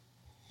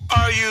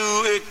Are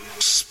you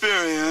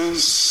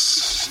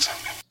experienced?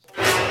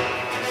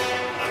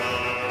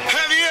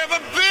 Have you ever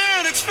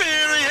been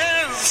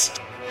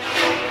experienced?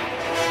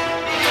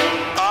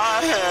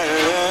 I have.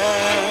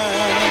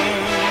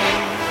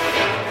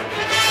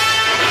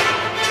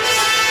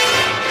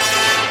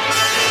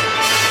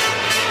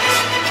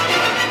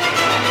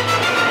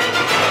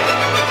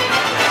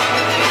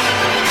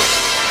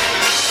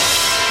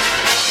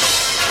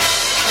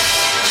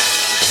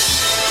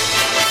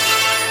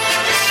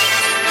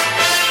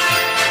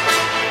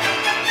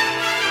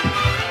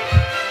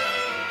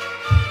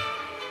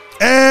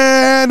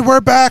 And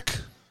we're back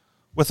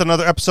with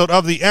another episode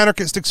of the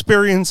Anarchist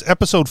Experience,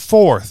 episode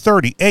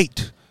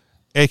 438,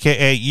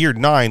 a.k.a. Year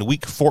 9,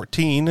 Week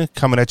 14,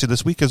 coming at you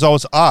this week. As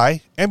always,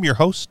 I am your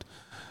host,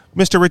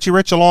 Mr. Richie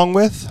Rich, along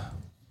with...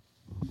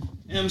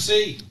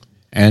 MC.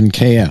 And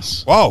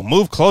KS. Whoa,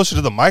 move closer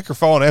to the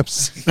microphone,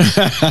 MC.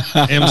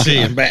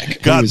 MC, I'm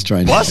back. Got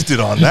busted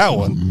on that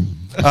one.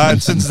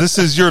 And since this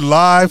is your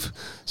live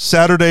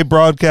Saturday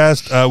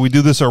broadcast, we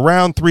do this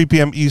around 3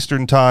 p.m.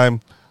 Eastern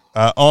Time.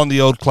 On the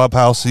old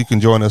clubhouse, so you can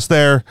join us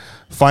there.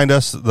 Find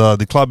us.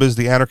 The club is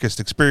the Anarchist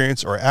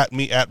Experience, or at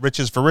me at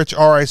Riches for Rich,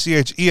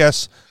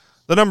 RICHES,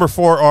 the number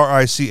 4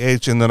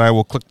 RICH, and then I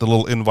will click the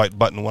little invite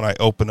button when I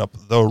open up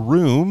the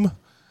room.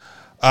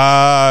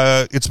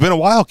 It's been a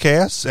while,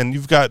 Cass, and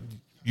you've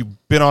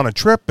been on a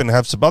trip and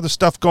have some other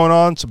stuff going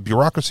on, some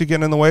bureaucracy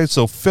getting in the way.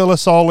 So fill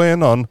us all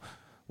in on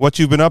what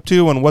you've been up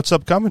to and what's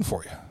upcoming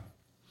for you.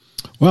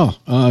 Well,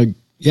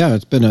 yeah,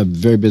 it's been a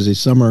very busy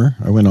summer.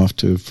 I went off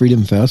to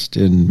Freedom Fest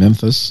in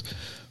Memphis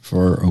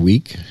for a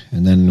week,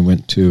 and then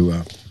went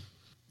to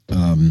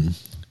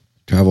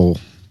travel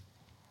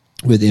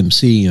with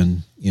MC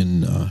in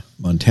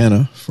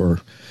Montana for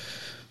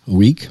a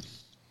week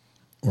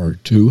or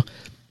two,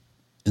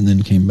 and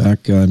then came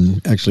back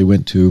and actually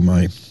went to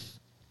my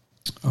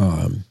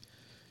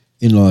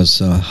in-law's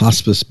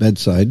hospice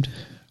bedside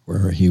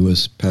where he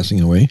was passing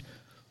away,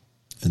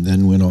 and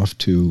then went off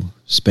to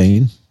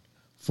Spain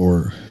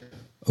for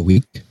a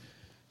week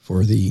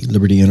for the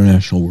Liberty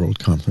International World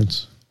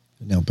Conference.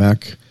 Now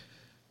back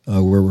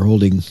where we're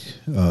holding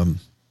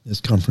this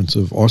conference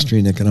of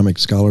Austrian economic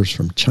scholars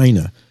from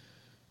China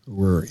who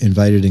were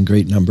invited in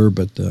great number,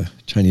 but the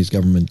Chinese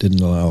government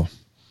didn't allow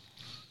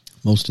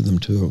most of them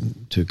to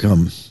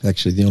come.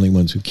 Actually, the only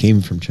ones who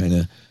came from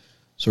China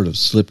sort of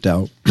slipped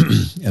out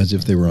as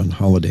if they were on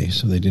holiday,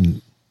 so they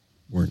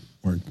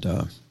weren't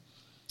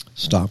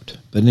stopped.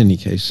 But in any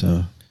case,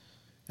 and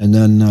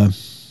then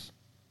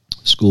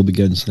school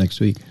begins next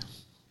week.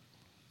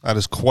 That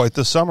is quite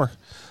the summer.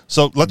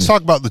 So let's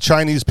talk about the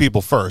Chinese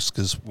people first,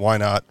 because why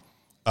not?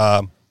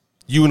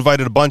 You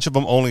invited a bunch of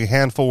them, only a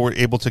handful were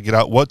able to get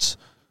out.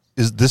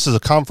 This is a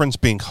conference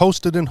being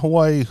hosted in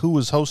Hawaii? Who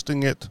is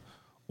hosting it?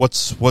 What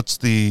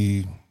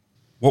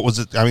was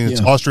it? I mean,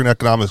 it's Austrian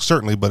economics,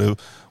 certainly,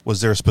 but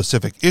was there a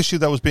specific issue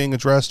that was being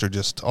addressed, or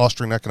just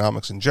Austrian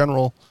economics in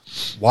general?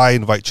 Why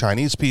invite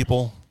Chinese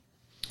people?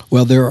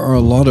 Well, there are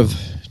a lot of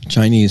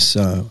Chinese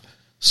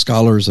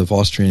scholars of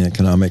Austrian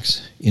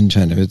economics in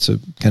China. It's a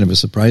kind of a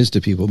surprise to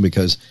people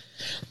because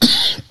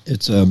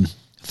it's a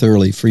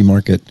thoroughly free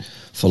market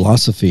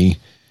philosophy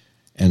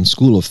and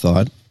school of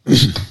thought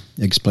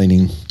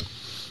explaining,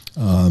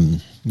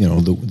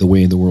 the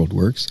way the world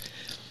works.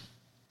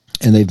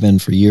 And they've been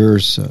for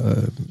years,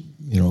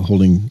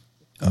 holding.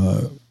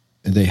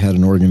 They had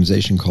an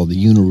organization called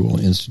the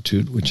Unirule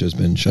Institute, which has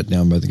been shut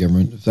down by the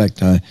government. In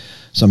fact,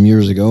 some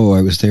years ago,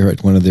 I was there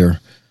at one of their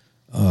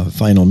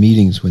final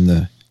meetings when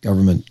the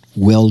government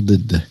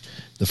welded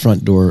the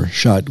front door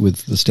shut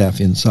with the staff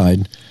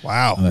inside.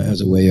 Wow!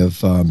 As a way of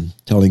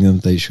telling them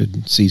they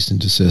should cease and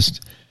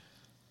desist.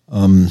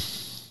 And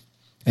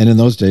in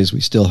those days, we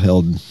still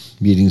held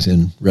meetings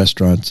in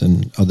restaurants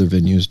and other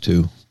venues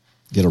to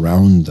get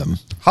around them.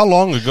 How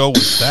long ago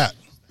was that?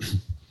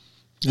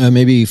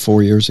 Maybe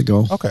 4 years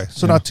ago. Okay,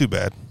 so not too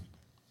bad.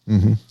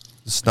 Mm-hmm.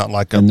 It's not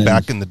like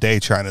back in the day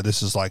China.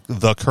 This is like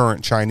the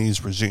current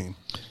Chinese regime.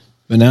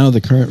 But now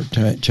the current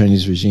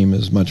Chinese regime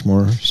is much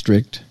more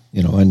strict,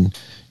 and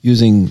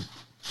using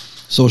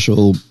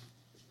social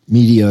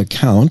media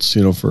accounts,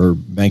 for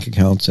bank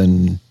accounts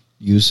and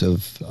use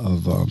of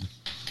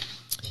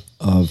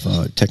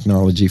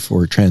technology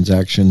for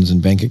transactions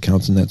and bank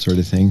accounts and that sort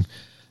of thing.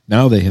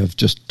 Now they have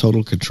just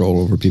total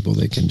control over people.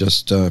 They can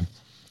just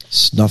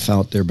snuff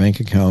out their bank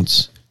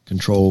accounts,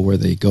 control where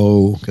they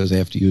go, because they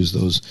have to use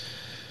those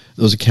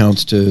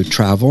accounts to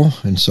travel.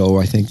 And so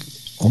I think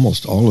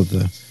almost all of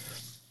the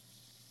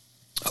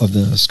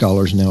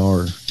scholars now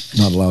are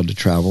not allowed to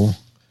travel.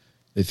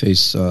 They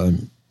face,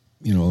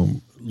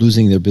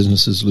 losing their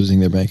businesses, losing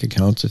their bank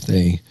accounts if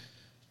they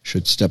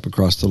should step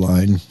across the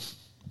line.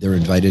 They're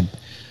invited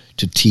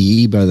to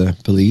tea by the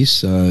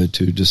police to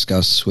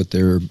discuss what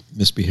their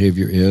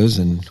misbehavior is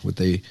and what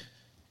they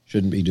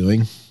shouldn't be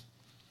doing.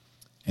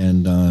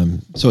 And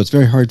so it's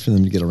very hard for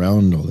them to get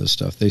around all this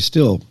stuff. They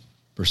still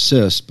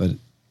persist, but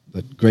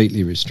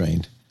greatly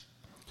restrained.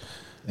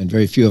 And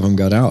very few of them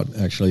got out.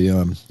 Actually,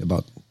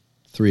 about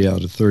 3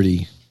 out of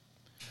 30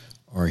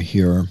 are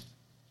here.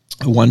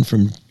 One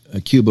from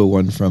Cuba,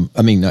 one from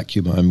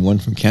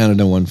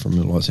Canada, one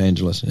from Los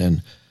Angeles, and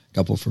then a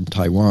couple from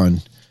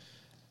Taiwan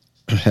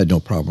had no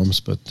problems,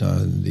 but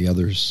the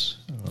others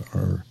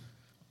are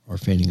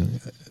feigning.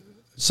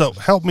 So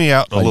help me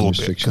out a little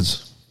bit,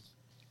 because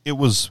it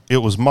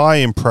was my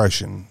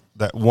impression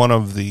that one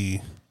of the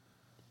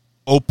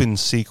open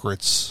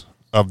secrets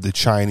of the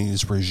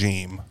Chinese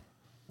regime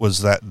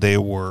was that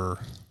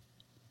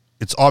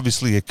it's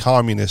obviously a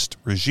communist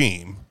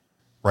regime,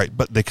 right?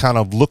 But they kind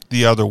of looked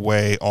the other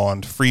way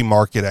on free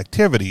market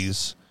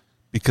activities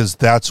because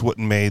that's what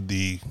made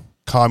the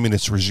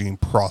communist regime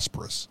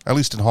prosperous, at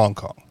least in Hong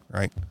Kong,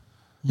 right?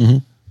 Mm-hmm.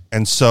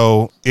 And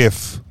so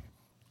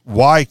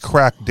why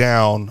crack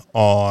down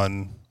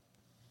on,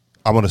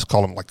 I'm going to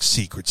call them like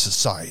secret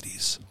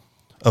societies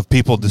of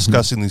people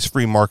discussing these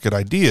free market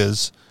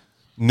ideas,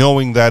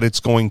 knowing that it's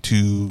going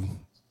to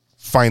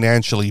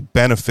financially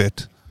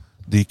benefit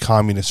the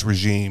communist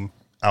regime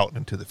out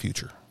into the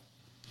future?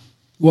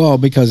 Well,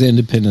 because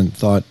independent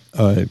thought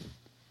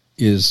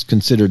is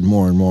considered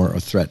more and more a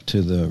threat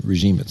to the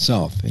regime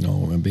itself,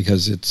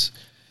 because it's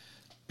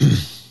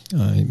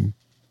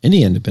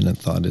any independent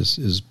thought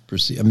is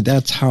perceived. I mean,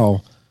 that's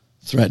how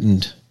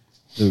threatened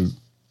the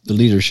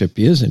leadership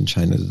is in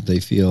China. That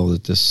they feel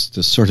that this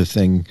sort of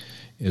thing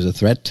is a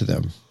threat to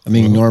them. I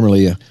mean,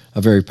 normally a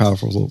very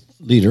powerful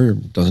leader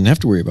doesn't have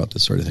to worry about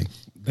this sort of thing.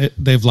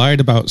 They've lied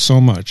about so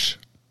much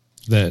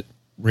that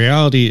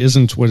reality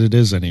isn't what it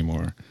is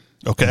anymore.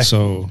 Okay. And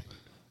so,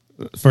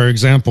 for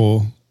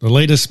example, the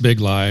latest big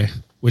lie,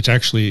 which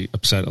actually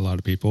upset a lot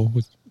of people,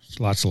 which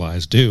lots of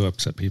lies do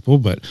upset people,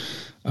 but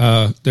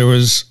there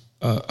was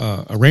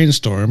a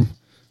rainstorm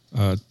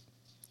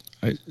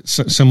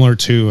similar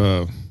to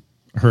a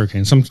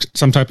hurricane, some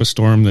type of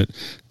storm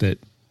that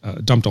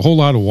dumped a whole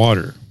lot of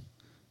water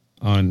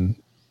on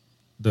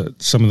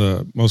some of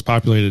the most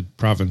populated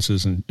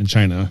provinces in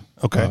China.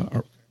 Okay.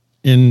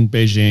 In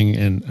Beijing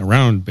and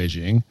around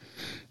Beijing.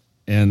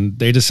 And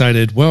they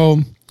decided,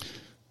 well,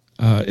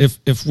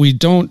 if we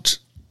don't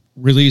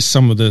release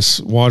some of this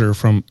water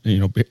from,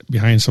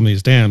 behind some of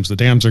these dams, the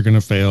dams are going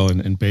to fail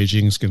and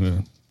Beijing's going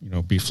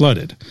to, be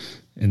flooded.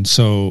 And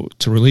so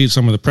to relieve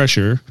some of the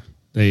pressure,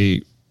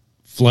 they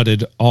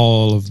flooded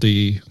all of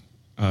the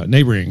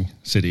neighboring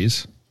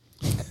cities.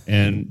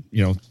 And,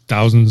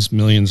 thousands,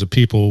 millions of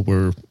people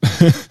were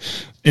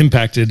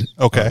impacted.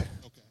 Okay.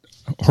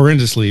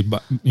 Horrendously,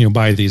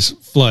 by these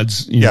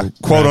floods.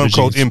 Quote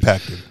unquote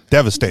impacted,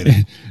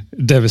 devastated.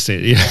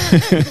 Devastated.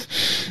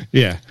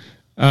 Yeah.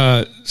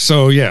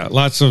 Yeah.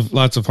 Lots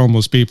of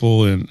homeless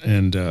people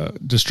and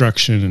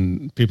destruction,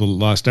 and people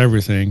lost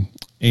everything.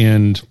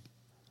 And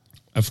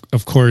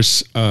of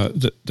course,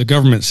 the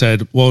government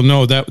said, well,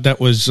 no, that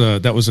was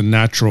a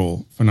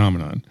natural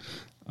phenomenon.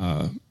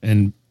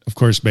 And of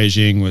course,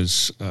 Beijing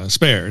was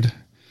spared.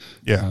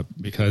 Yeah,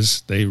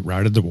 because they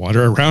routed the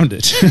water around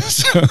it.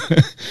 So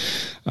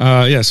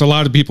a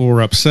lot of people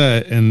were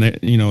upset, and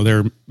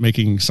they're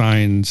making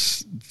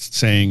signs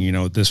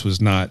saying, this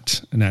was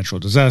not a natural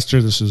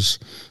disaster. This was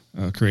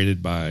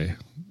created by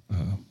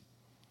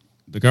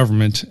the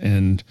government.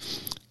 And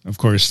of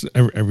course,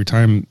 every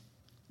time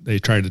they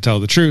try to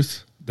tell the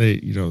truth, they,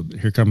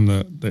 here come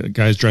the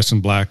guys dressed in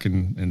black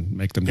and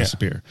make them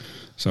disappear.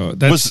 So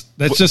that's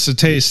just a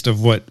taste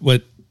of what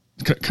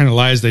kind of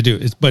lies they do.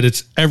 But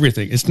it's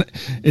everything.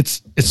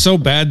 It's so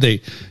bad.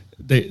 They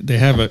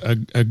have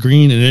a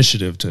green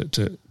initiative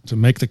to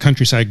make the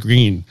countryside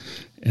green,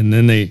 and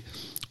then they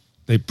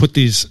put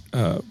these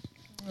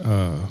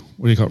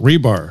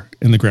rebar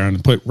in the ground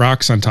and put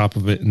rocks on top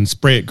of it and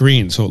spray it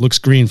green so it looks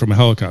green from a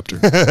helicopter.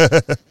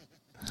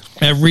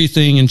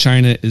 Everything in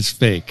China is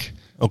fake.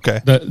 Okay.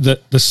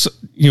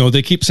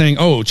 They keep saying,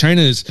 oh,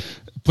 China is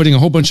putting a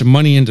whole bunch of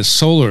money into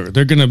solar.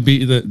 They're going to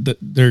be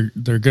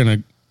they're going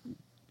to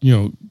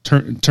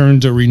turn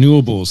to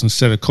renewables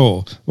instead of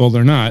coal. Well,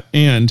 they're not.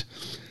 And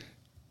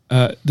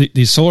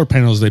these solar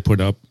panels they put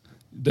up,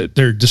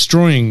 they're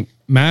destroying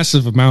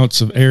massive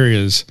amounts of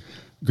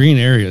green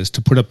areas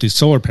to put up these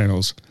solar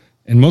panels.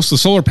 And most of the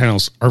solar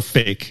panels are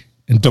fake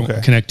and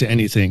don't connect to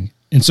anything.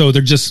 And so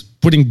they're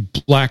just putting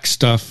black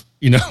stuff,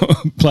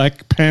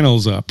 black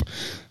panels up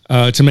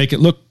to make it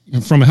look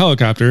from a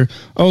helicopter.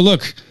 Oh,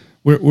 look,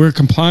 we're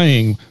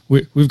complying.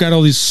 We've got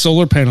all these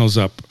solar panels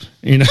up,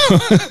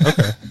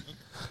 Okay.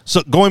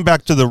 So going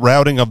back to the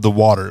routing of the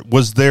water,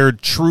 was there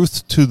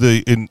truth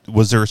to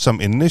was there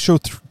some initial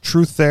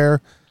truth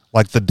there?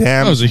 Like the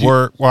dams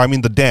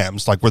the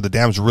dams, like were the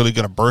dams really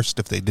going to burst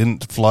if they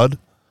didn't flood?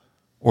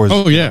 Or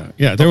yeah.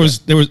 There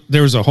was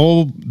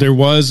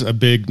a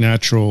big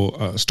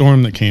natural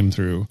storm that came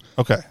through.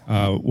 Okay.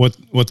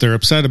 What they're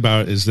upset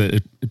about is that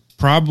it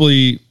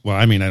probably,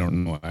 I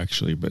don't know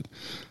actually, but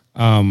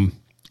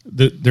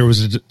there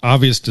was an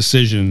obvious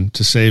decision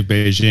to save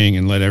Beijing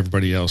and let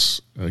everybody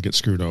else get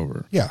screwed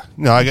over. Yeah,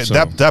 no, I get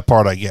that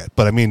part. I get,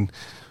 but I mean,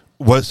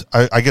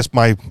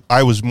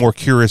 I was more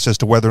curious as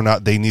to whether or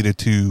not they needed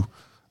to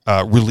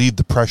relieve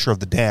the pressure of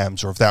the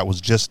dams, or if that was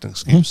just an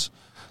excuse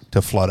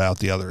to flood out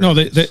the other. No,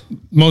 they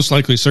most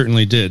likely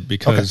certainly did,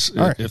 because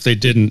if they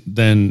didn't,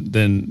 then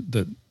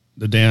the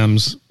the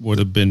dams would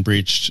have been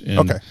breached,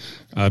 and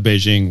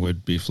Beijing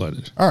would be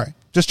flooded. All right,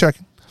 just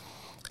checking.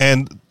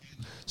 And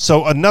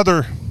so how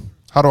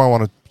do I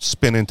want to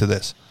spin into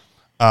this?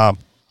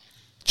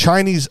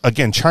 Chinese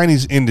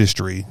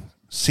industry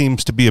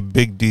seems to be a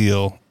big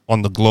deal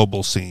on the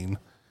global scene,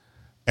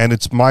 and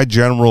it's my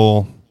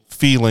general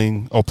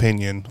feeling,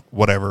 opinion,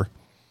 whatever,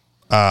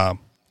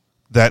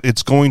 that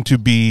it's going to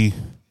be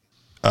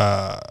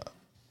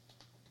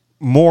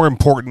more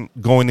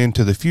important going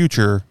into the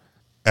future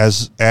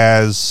as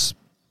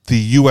the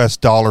U.S.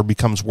 dollar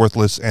becomes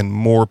worthless and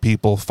more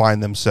people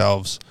find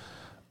themselves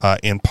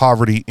in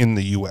poverty in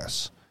the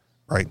U.S.,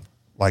 right?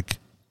 Like,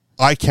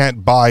 I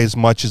can't buy as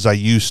much as I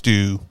used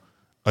to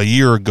a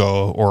year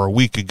ago or a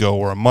week ago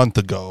or a month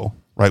ago,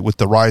 right, with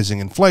the rising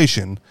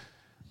inflation.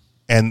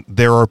 And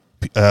there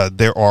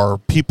are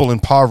people in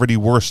poverty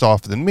worse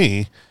off than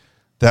me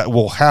that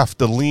will have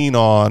to lean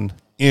on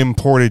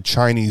imported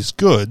Chinese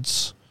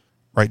goods,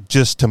 right,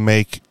 just to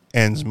make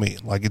ends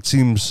meet. Like, it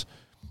seems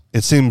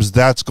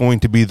that's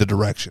going to be the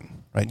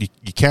direction, right?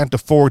 You can't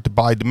afford to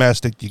buy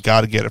domestic. You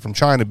got to get it from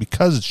China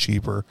because it's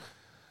cheaper.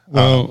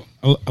 Well,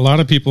 a lot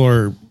of people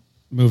are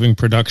moving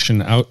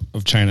production out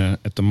of China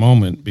at the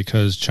moment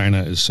because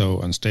China is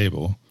so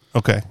unstable.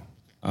 Okay.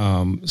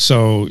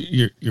 So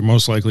you're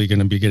most likely going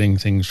to be getting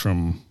things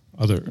from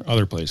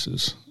other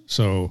places.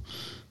 So,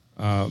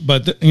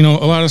 but a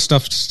lot of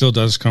stuff still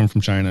does come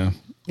from China.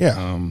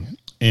 Yeah.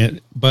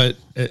 But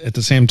at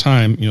the same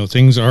time,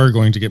 things are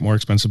going to get more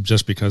expensive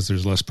just because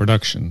there's less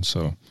production.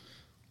 So.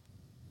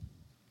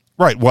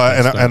 Right.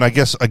 Well, and I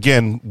guess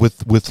again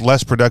with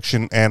less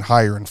production and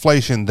higher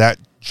inflation, that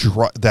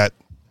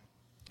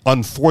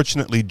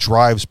unfortunately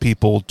drives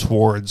people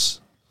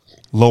towards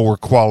lower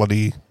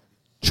quality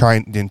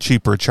and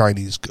cheaper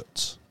Chinese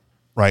goods,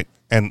 right?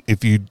 And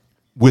if you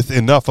with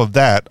enough of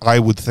that, I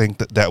would think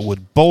that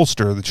would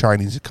bolster the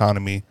Chinese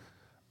economy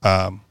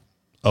a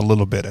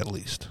little bit at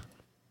least,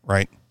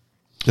 right?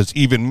 Because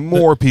even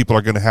more people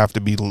are going to have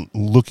to be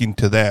looking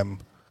to them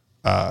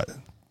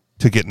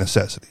to get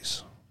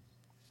necessities.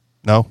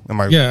 No? Am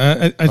I?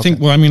 Yeah, I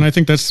think. Well, I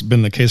think that's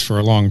been the case for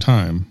a long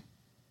time.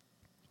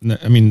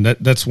 I mean,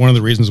 that's one of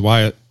the reasons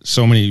why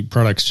so many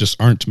products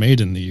just aren't made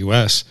in the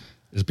U.S.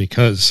 is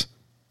because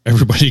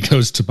everybody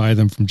goes to buy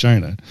them from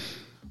China.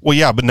 Well,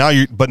 yeah, but now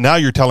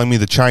you're telling me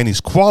the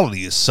Chinese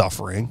quality is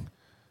suffering,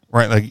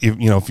 right? Like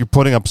if you're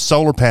putting up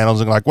solar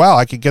panels and like, wow,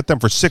 I could get them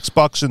for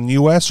 $6 in the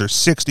U.S. or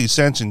 60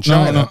 cents in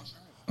China. No,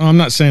 I'm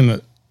not saying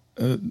that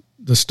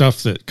the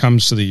stuff that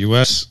comes to the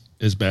U.S.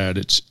 is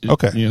bad.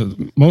 Okay.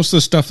 Most of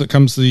the stuff that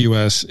comes to the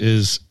U.S.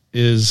 is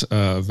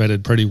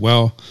vetted pretty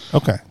well.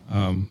 Okay.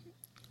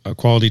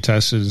 Quality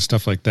tested and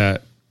stuff like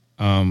that.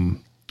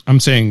 I'm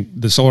saying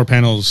the solar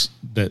panels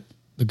that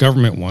the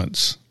government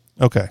wants.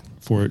 Okay.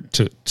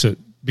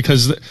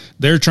 Because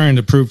they're trying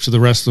to prove to the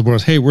rest of the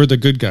world, hey, we're the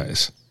good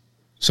guys.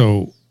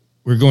 So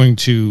we're going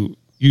to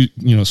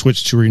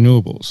switch to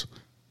renewables,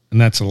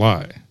 and that's a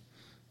lie.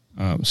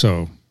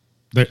 So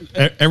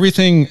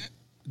everything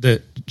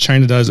that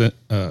China does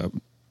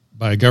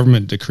by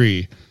government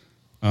decree,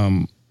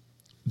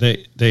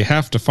 they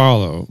have to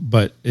follow,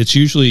 but it's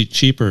usually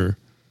cheaper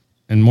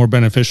and more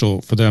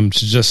beneficial for them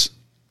to just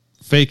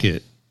fake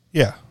it,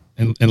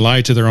 and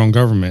lie to their own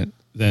government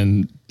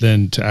than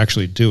to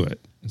actually do it.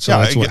 And so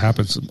that's what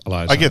happens a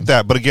lot of times. I get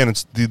that, but again,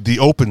 it's the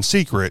open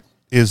secret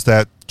is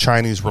that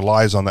Chinese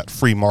relies on that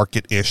free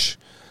market-ish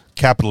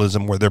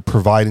capitalism where they're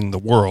providing the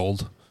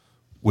world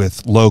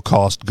with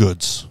low-cost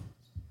goods,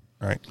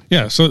 right?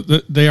 Yeah, so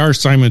they are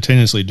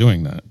simultaneously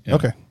doing that. Yeah.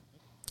 Okay.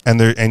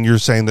 And you're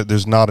saying that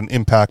there's not an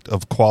impact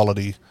of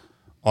quality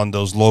on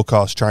those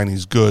low-cost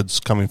Chinese goods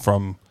coming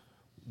from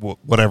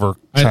whatever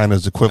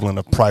China's equivalent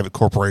of private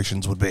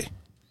corporations would be,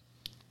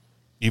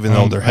 even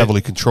though they're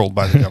heavily controlled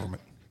by the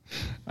government.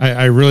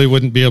 I really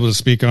wouldn't be able to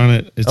speak on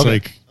it. It's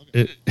like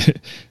it.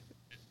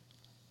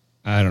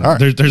 I don't know.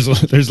 Right. There's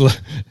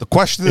the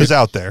question is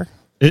out there.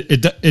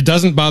 It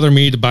doesn't bother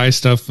me to buy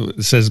stuff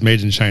that says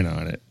made in China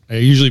on it. I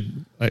usually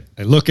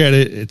I look at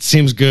it, it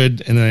seems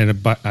good, and then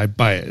I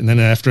buy it, and then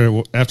after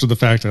the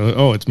fact,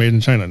 it's made in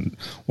China.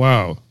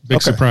 Wow,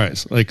 big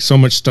surprise! Like so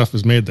much stuff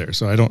is made there,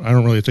 so I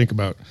don't really think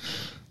about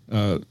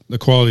the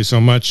quality so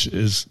much,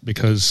 is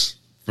because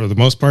for the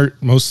most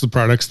part, most of the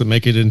products that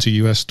make it into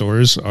U.S.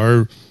 stores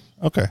are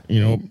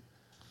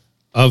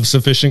of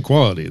sufficient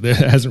quality. That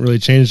hasn't really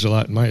changed a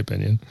lot, in my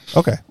opinion.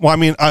 Okay. Well, I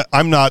mean,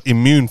 I'm not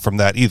immune from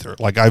that either.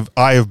 Like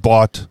I have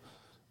bought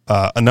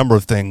a number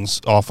of things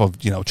off of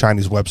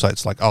Chinese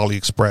websites like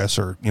AliExpress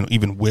or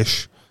even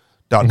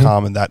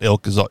Wish.com, and that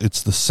ilk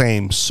it's the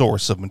same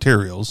source of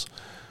materials,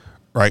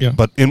 right? Yeah.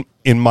 But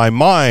in my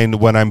mind,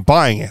 when I'm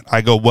buying it,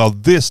 I go, well,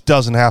 this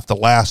doesn't have to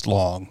last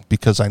long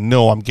because I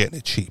know I'm getting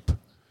it cheap.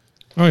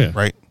 Oh yeah,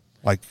 right.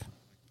 Like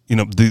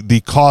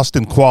the cost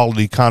and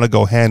quality kind of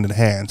go hand in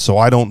hand. So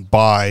I don't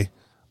buy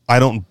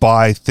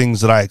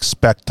things that I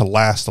expect to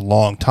last a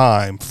long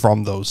time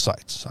from those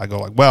sites. I go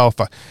like, well,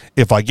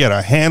 if I get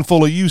a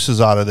handful of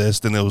uses out of this,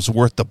 then it was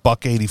worth the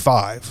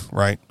 $1.85,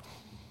 right?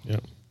 Yeah.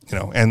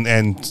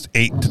 And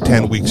 8 to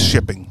 10 weeks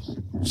shipping,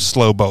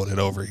 slow boated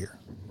over here.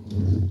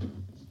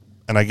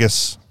 And I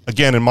guess,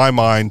 again, in my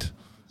mind,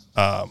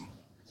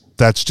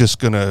 that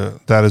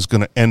is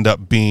gonna end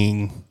up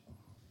being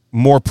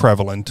more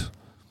prevalent.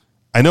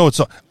 I know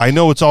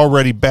it's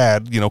already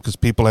bad, because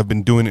people have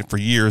been doing it for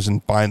years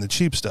and buying the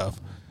cheap stuff.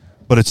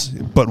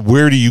 But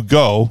where do you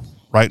go,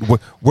 right?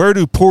 Where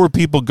do poor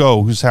people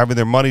go who's having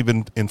their money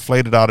been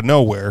inflated out of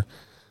nowhere,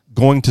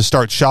 going to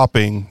start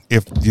shopping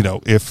if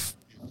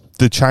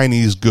the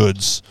Chinese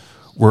goods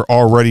were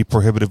already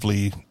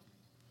prohibitively,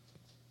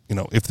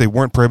 if they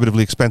weren't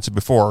prohibitively expensive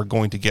before, are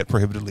going to get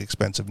prohibitively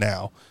expensive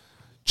now,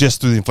 just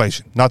through the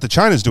inflation. Not that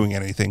China's doing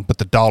anything, but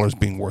the dollar's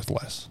being worth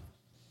less.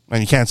 And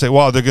you can't say,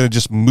 well, they're going to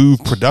just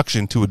move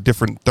production to a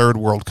different third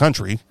world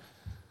country,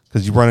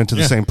 because you run into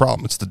the same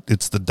problem.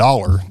 It's the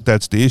dollar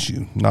that's the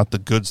issue, not the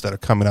goods that are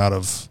coming out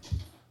of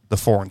the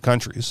foreign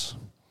countries.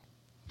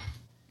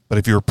 But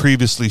if you were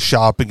previously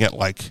shopping at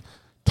like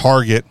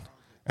Target,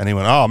 and he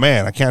went, oh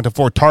man, I can't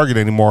afford Target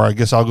anymore, I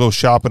guess I'll go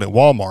shopping at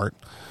Walmart.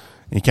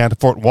 And you can't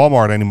afford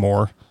Walmart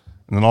anymore.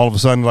 And then all of a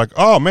sudden, like,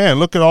 oh man,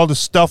 look at all this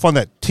stuff on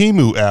that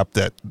Temu app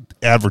that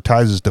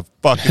advertises to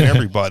fucking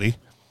everybody.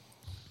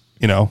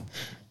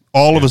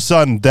 All of a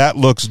sudden that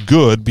looks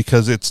good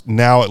because it's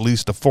now at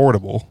least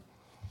affordable.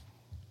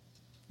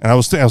 And I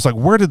was like,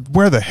 where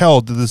the hell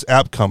did this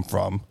app come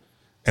from?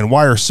 And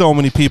why are so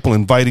many people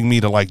inviting me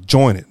to like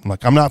join it? I'm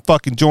like, I'm not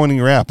fucking joining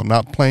your app. I'm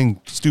not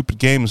playing stupid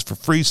games for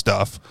free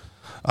stuff.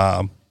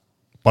 But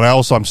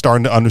I'm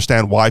starting to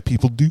understand why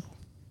people do.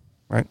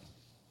 Right?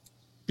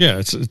 Yeah,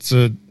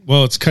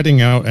 it's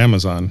cutting out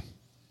Amazon,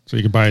 so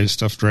you can buy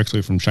stuff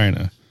directly from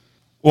China.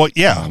 Well,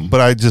 yeah, but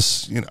I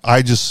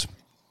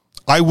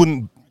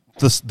wouldn't,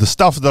 the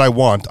stuff that I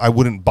want, I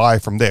wouldn't buy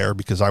from there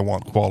because I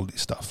want quality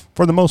stuff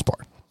for the most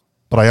part.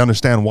 But I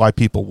understand why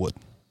people would.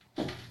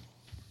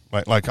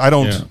 Right? Like, I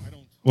don't. Yeah.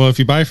 Well, if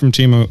you buy from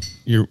Temu,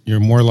 you're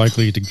more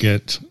likely to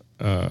get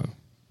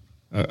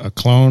a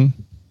clone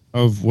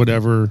of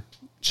whatever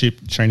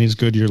cheap Chinese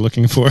good you're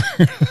looking for.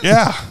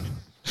 Yeah.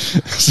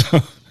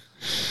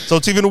 So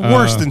it's even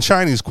worse than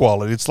Chinese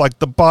quality. It's like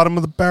the bottom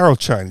of the barrel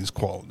Chinese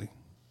quality,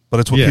 but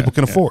it's what people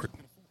can afford.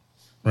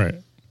 Right.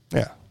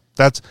 Yeah.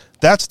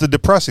 That's the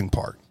depressing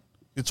part.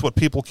 It's what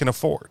people can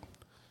afford.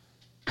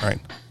 Right.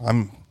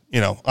 I'm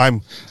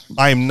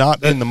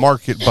not in the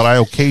market, but I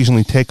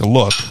occasionally take a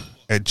look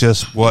at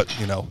just what,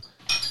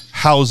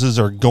 houses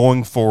are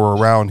going for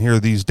around here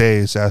these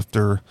days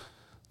after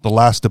the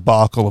last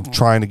debacle of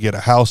trying to get a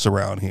house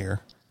around here.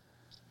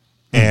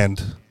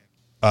 And,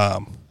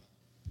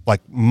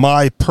 like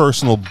my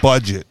personal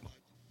budget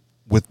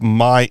with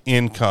my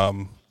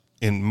income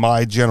in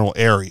my general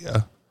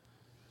area,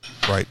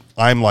 right?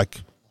 I'm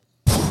like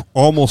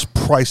almost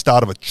priced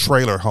out of a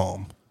trailer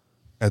home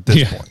at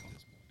this point.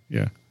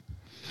 Yeah.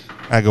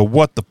 I go,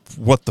 what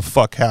the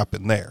fuck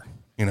happened there?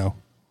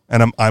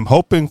 And I'm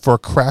hoping for a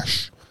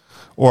crash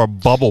or a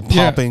bubble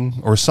popping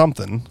or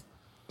something.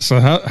 So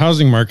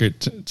housing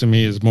market to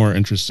me is more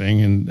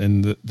interesting,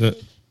 and the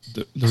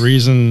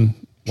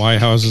reason why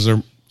houses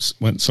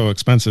went so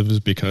expensive is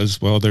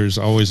because, well, there's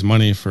always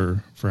money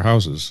for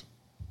houses.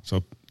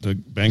 So the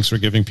banks are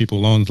giving people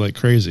loans like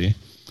crazy.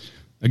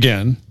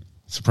 Again,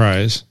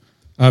 surprise,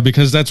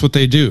 because that's what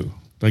they do.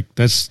 Like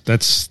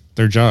that's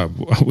their job.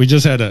 We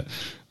just had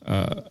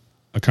a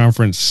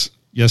conference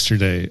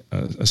yesterday,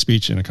 a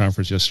speech in a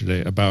conference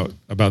yesterday about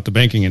the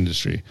banking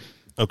industry.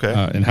 Okay.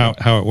 And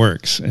how it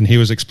works. And he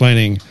was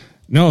explaining,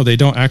 no, they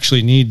don't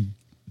actually need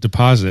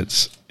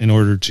deposits in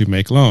order to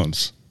make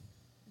loans.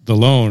 The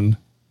loan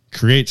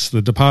creates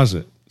the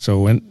deposit.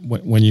 So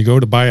when you go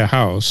to buy a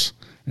house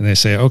and they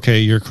say, okay,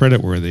 you're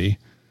creditworthy,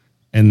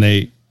 and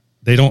they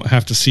don't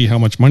have to see how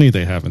much money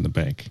they have in the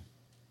bank.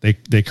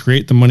 They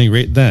create the money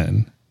right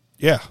then.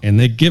 Yeah. And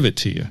they give it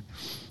to you.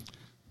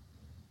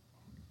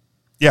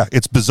 Yeah,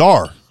 it's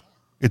bizarre.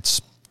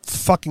 It's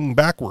fucking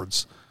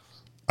backwards.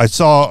 I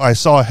saw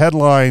a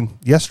headline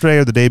yesterday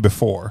or the day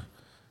before.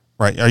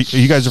 Right?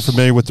 You guys are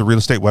familiar with the real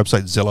estate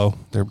website Zillow?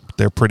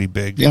 They're pretty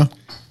big. Yeah.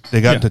 They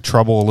got into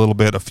trouble a little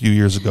bit a few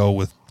years ago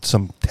with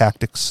some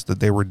tactics that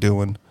they were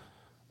doing.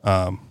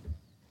 But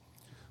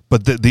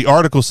the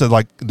article said,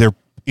 like, they're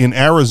in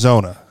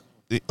Arizona,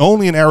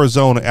 only in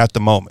Arizona at the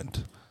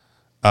moment,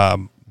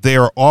 they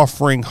are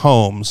offering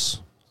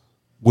homes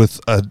with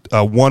a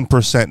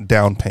 1%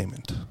 down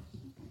payment.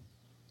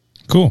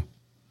 Cool.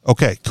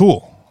 Okay,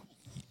 cool.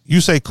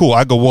 You say cool.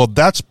 I go, well,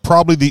 that's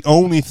probably the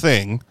only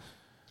thing,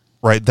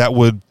 right, that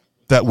would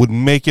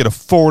make it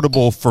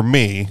affordable for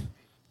me,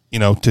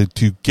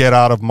 to get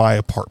out of my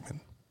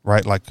apartment,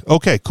 right? Like,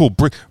 okay, cool.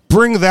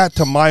 Bring that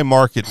to my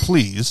market,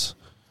 please,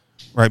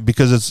 right?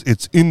 Because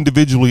it's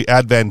individually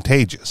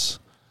advantageous.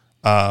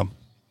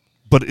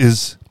 But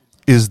is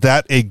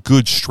that a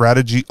good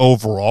strategy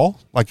overall?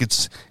 Like,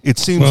 it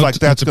seems like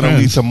that's going to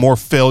lead to more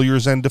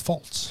failures and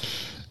defaults.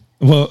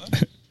 Well,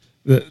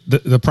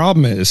 the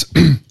problem is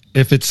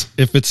if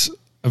it's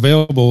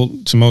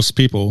available to most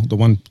people, the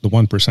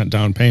 1%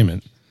 down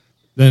payment,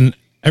 then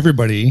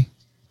everybody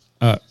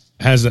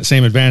has that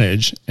same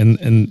advantage,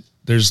 and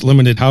there's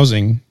limited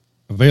housing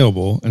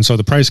available, and so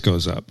the price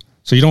goes up.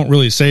 So you don't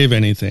really save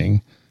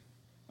anything,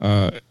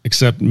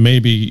 except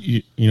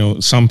maybe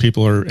some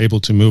people are able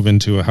to move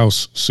into a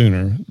house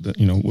sooner,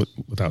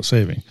 without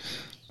saving.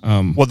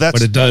 Well,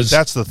 but it does.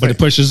 That's the thing. But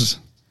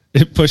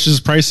it pushes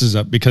prices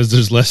up because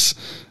there's less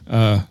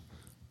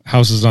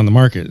houses on the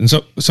market, and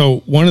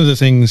so one of the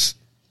things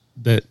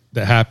that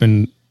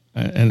happened,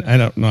 and I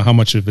don't know how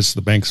much of it's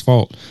the bank's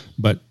fault,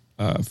 but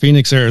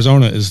Phoenix,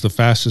 Arizona is the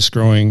fastest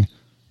growing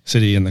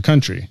city in the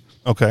country.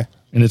 Okay.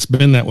 And it's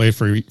been that way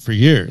for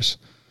years.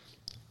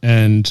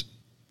 And,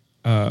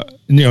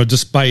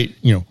 despite,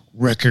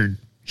 record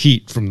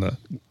heat from the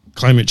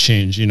climate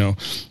change, and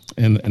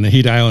the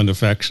heat island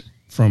effect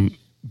from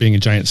being a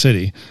giant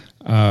city,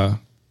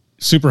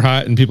 super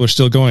hot and people are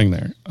still going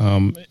there.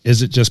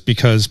 Is it just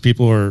because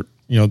people are,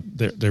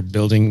 they're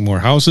building more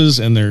houses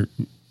and they're,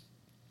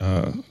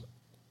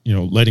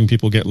 letting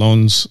people get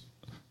loans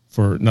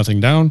for nothing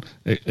down?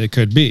 It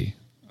could be.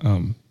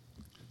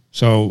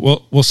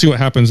 So we'll see what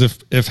happens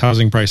if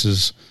housing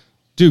prices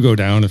do go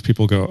down. If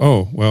people go,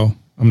 oh, well,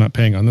 I'm not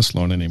paying on this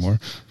loan anymore.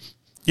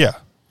 Yeah,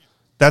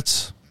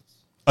 that's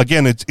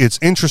again, it's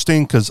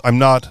interesting because I'm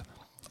not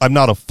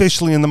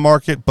officially in the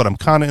market, but I'm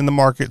kind of in the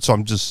market. So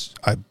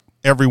I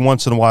every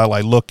once in a while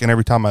I look, and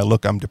every time I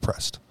look, I'm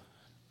depressed,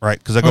 right?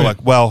 Because I go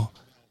well,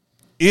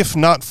 if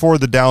not for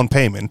the down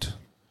payment,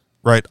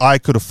 right, I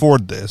could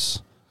afford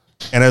this,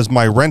 and as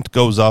my rent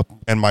goes up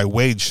and my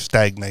wage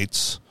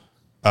stagnates,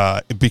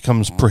 it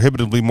becomes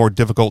prohibitively more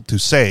difficult to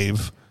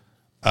save,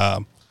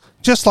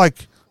 just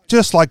like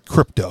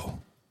crypto,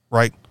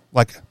 right?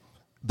 Like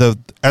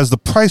as the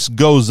price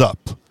goes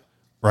up,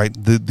 right,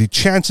 the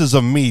chances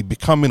of me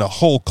becoming a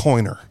whole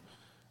coiner,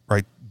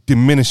 right,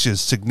 diminishes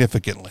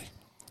significantly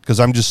because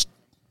I'm just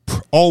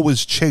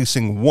always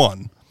chasing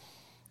one,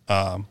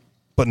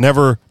 but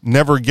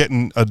never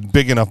getting a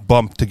big enough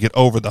bump to get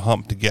over the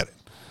hump to get it.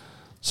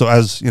 So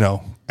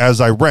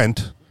as I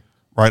rent,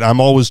 right, I'm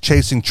always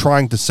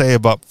trying to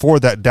save up for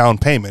that down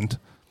payment.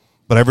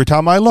 But every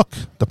time I look,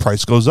 the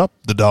price goes up,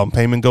 the down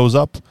payment goes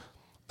up.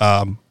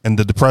 And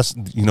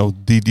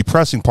the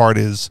depressing part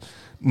is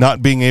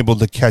not being able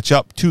to catch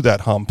up to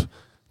that hump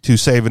to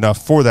save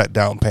enough for that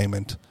down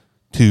payment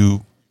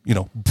to,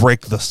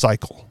 break the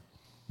cycle.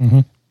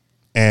 Mm-hmm.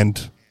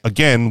 And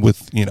again,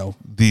 with,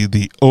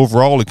 the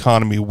overall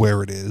economy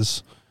where it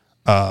is,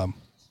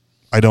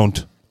 I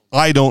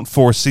don't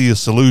foresee a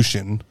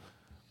solution.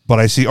 But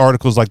I see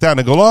articles like that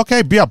and I go,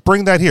 okay, yeah,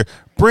 bring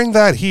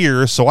that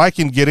here so I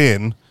can get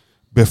in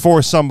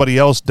before somebody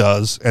else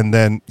does. And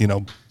then,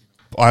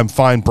 I'm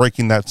fine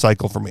breaking that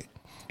cycle for me.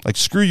 Like,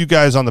 screw you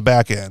guys on the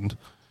back end.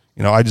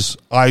 I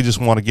just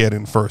want to get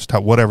in first,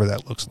 whatever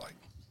that looks like.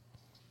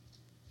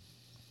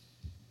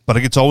 But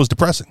it gets always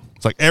depressing.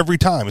 It's like every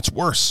time it's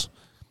worse.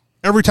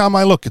 Every time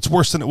I look, it's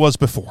worse than it was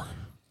before.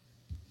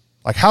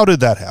 Like, how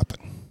did that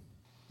happen?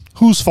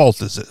 Whose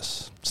fault is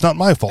this? It's not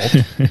my fault.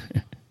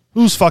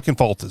 Whose fucking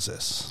fault is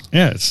this?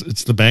 Yeah,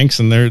 it's the banks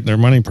and their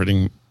money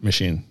printing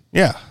machine.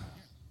 Yeah.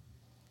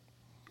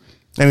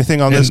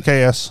 Anything on this,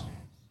 KS?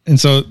 And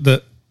so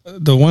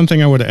the one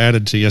thing I would have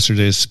added to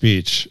yesterday's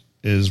speech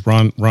is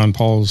Ron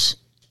Paul's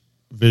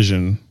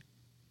vision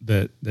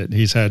that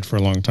he's had for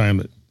a long time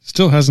that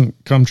still hasn't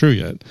come true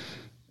yet,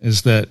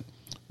 is that,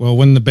 well,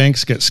 when the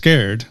banks get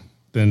scared,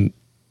 then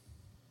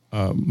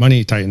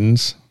money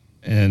tightens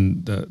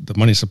and the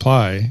money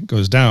supply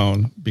goes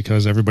down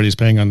because everybody's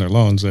paying on their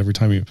loans. Every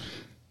time you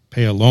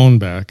pay a loan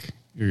back,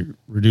 you're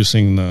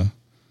reducing the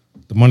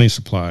money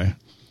supply.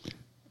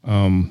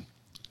 And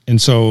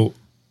so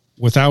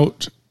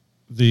without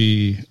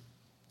the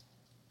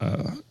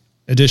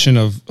addition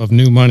of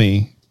new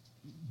money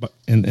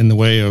in the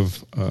way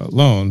of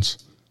loans,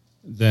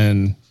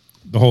 then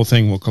the whole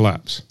thing will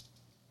collapse.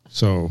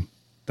 So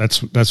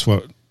that's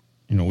what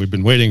we've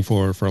been waiting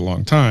for a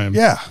long time.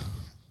 Yeah.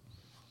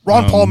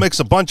 Ron Paul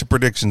makes a bunch of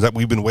predictions that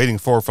we've been waiting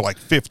for like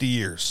 50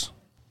 years.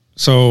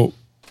 So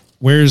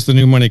where's the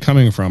new money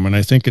coming from? And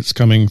I think it's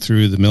coming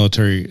through the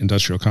military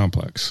industrial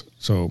complex.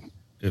 So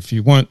if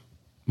you want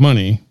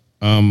money,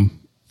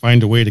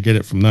 find a way to get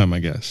it from them, I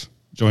guess.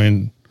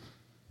 Join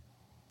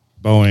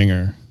Boeing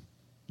or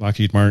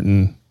Lockheed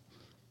Martin,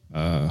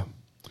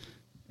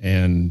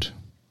 and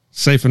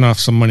siphon off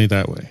some money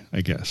that way, I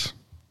guess.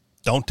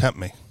 Don't tempt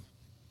me.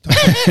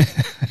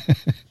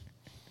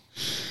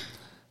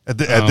 At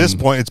this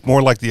point, it's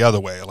more like the other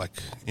way. Like,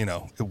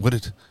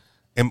 would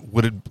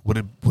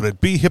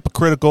it be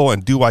hypocritical,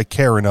 and do I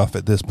care enough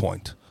at this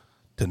point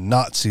to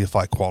not see if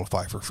I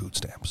qualify for food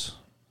stamps?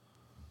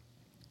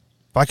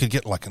 If I could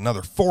get like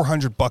another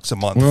 $400 a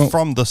month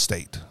from the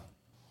state.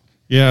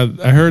 Yeah,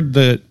 I heard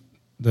that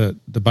the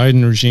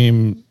Biden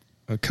regime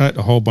cut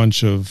a whole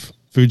bunch of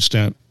food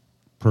stamp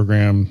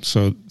programs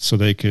so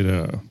they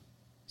could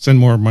send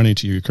more money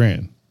to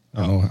Ukraine.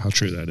 I don't know how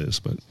true that is,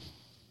 but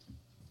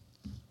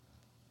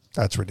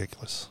that's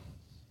ridiculous.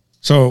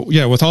 So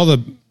yeah, with all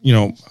the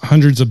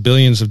hundreds of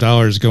billions of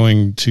dollars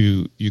going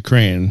to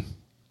Ukraine,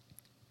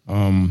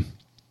 that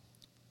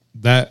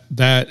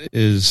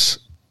is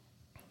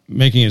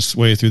making its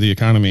way through the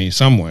economy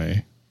some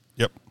way.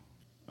 Yep.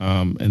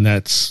 and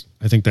I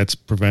think that's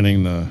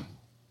preventing the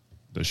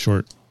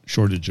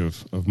shortage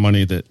of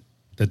money that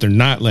they're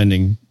not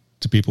lending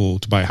to people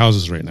to buy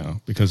houses right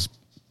now, because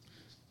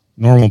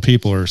normal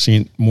people are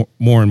seen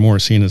more and more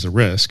seen as a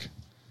risk.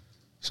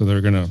 So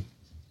they're going to,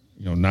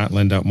 not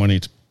lend out money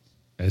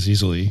as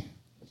easily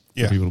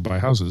for people to buy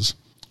houses.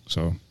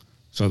 So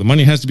the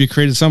money has to be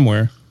created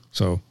somewhere.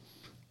 So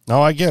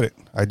no, I get it.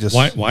 I just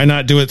why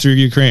not do it through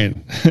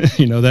Ukraine?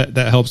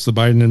 That helps the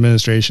Biden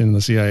administration,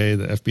 the CIA,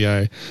 the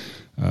FBI,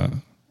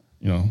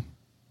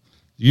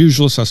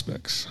 usual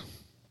suspects.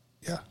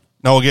 Yeah.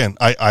 No, again,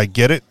 I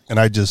get it, and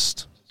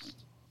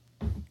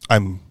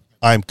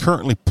I'm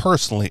currently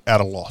personally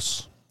at a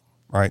loss,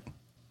 right?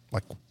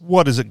 Like,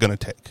 what is it going to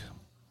take?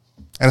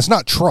 And it's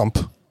not Trump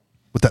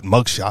with that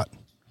mugshot,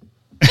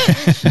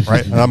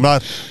 right? And I'm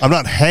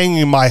not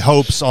hanging my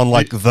hopes on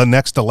like the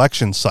next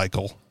election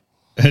cycle.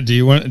 Do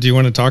you want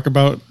to talk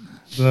about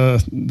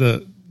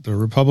the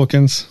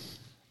Republicans?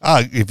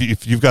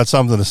 If you've got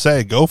something to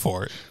say, go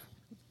for it.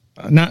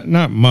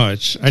 Not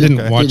much. I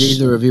didn't watch. Did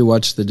either of you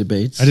watch the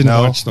debates? I didn't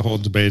watch the whole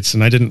debates,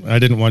 and I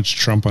didn't watch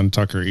Trump on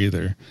Tucker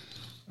either.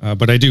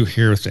 But I do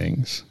hear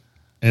things,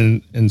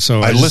 and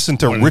so I listened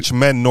to Rich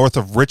Men North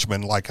of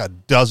Richmond like a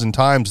dozen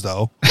times,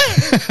 though.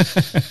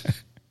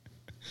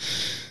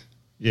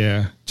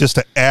 Yeah, just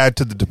to add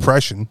to the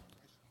depression.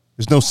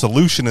 There's no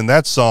solution in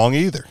that song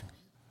either.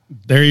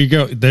 There you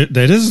go. That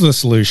is the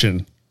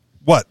solution.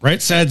 What?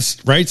 Write sad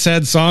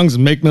songs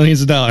and make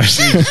millions of dollars.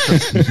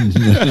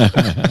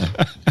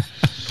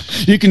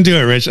 You can do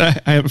it, Rich. I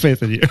have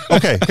faith in you.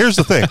 Okay, here's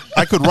the thing.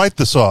 I could write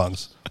the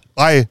songs.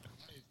 I'm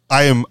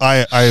going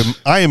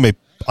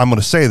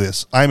to say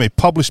this. I am a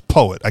published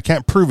poet. I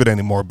can't prove it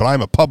anymore, but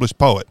I'm a published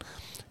poet.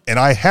 And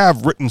I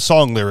have written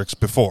song lyrics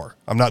before.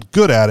 I'm not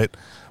good at it,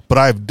 but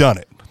I've done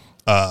it.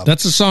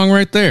 That's a song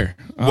right there.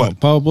 What?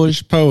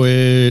 Published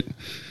poet.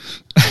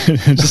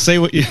 Just say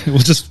what we'll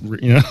just,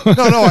 No,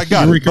 I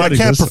got it, but I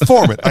can't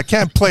perform it. I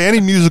can't play any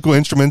musical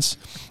instruments.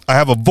 I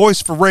have a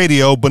voice for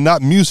radio, but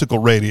not musical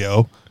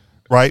radio,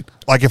 right?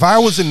 Like if I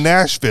was in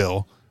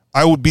Nashville,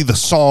 I would be the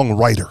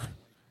songwriter,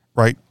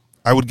 right?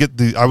 I would get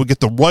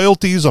the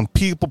royalties on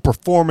people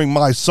performing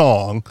my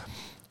song,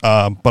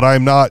 but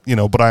I'm not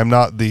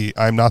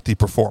the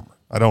performer.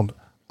 I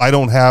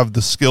don't have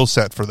the skill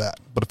set for that.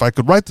 But if I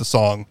could write the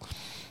song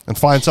and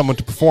find someone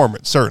to perform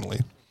it,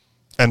 certainly.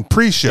 And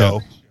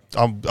pre-show. Yeah.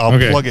 I'll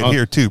plug it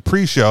here too.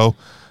 Pre-show,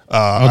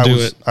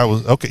 I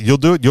was okay. You'll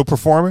do it. You'll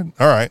perform it.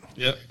 All right.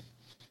 Yep.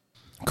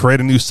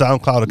 Create a new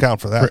SoundCloud account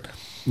for that.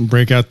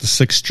 Break out the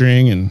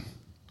 6-string and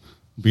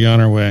be on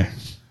our way.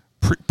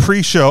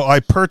 Pre-show, I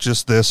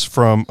purchased this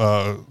from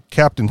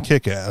Captain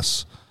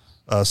Kickass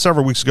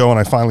several weeks ago, and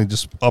I finally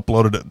just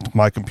uploaded it to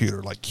my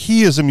computer. Like,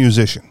 he is a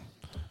musician,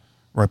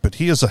 right? But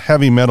he is a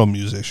heavy metal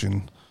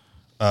musician,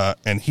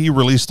 and he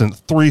released a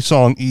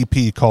 3-song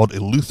EP called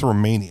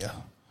Eleutheromania.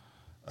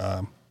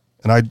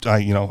 And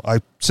I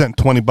sent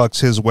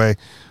 $20 his way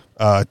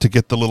to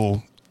get the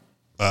little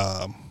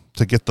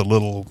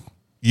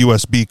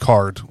USB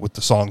card with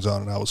the songs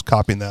on it. I was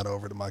copying that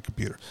over to my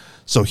computer.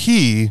 So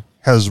he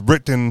has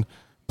written,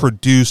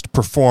 produced,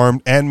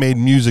 performed, and made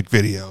music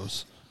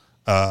videos,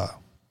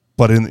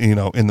 but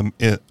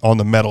on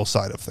the metal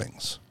side of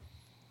things.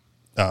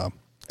 And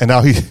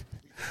now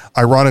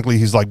ironically,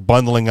 he's like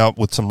bundling up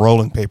with some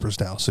rolling papers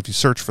now. So if you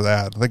search for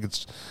that, I think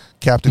it's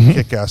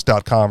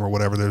CaptainKickass.com or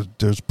whatever.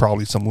 There's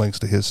probably some links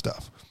to his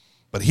stuff.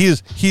 But he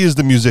is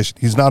the musician.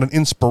 He's not an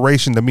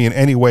inspiration to me in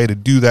any way to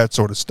do that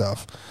sort of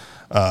stuff.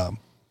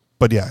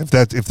 But yeah,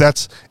 if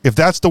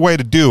that's the way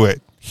to do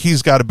it,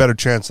 he's got a better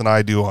chance than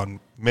I do on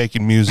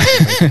making music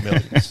and making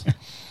millions.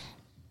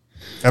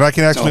 And I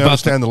can actually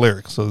understand the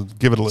lyrics, so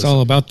give it a listen. It's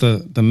all about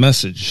the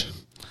message.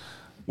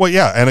 Well,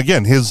 yeah, and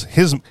again,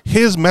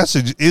 his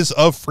message is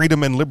of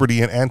freedom and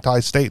liberty and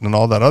anti-state and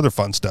all that other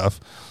fun stuff.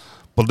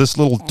 But this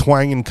little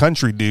twanging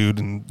country dude,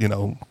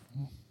 and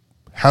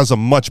has a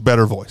much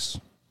better voice.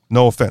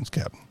 No offense,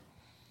 Captain.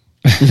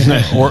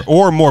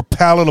 or more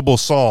palatable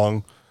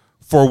song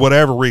for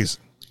whatever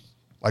reason.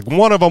 Like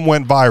one of them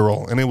went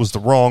viral, and it was the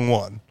wrong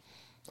one.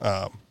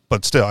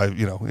 But still,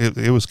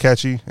 it was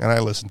catchy, and I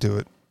listened to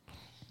it.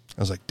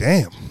 I was like,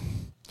 damn.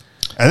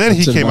 And then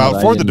he came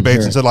out for the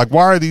debates and said, like,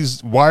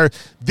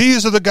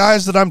 these are the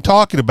guys that I'm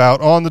talking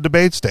about on the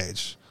debate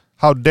stage.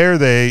 How dare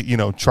they,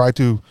 try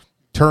to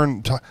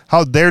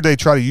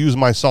use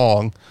my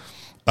song,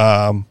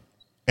 and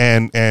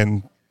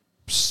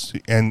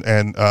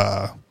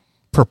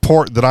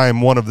purport that I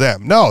am one of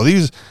them. No,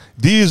 these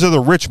are the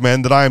rich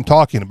men that I am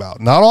talking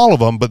about. Not all of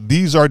them, but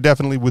these are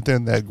definitely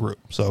within that group.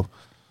 So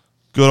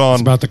good on.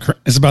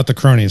 It's about the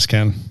cronies,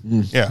 Ken.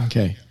 Yeah.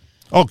 Okay.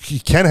 Oh,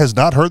 Ken has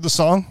not heard the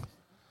song?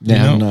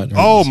 Yeah, I'm not.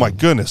 Oh my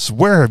goodness,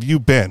 where have you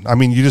been? I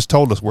mean, you just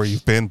told us where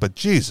you've been, but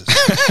Jesus,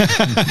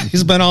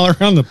 he's been all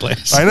around the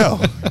place. I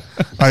know,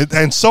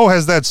 and so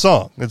has that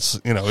song. It's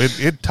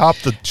it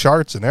topped the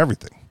charts and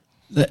everything.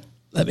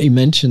 Let me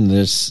mention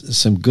there's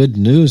some good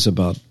news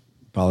about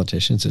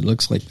politicians. It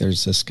looks like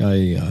there's this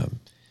guy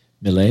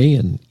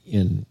Milei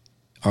in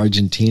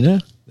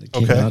Argentina that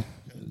came out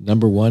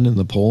number one in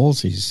the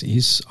polls.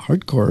 He's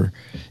hardcore.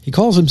 He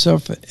calls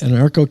himself an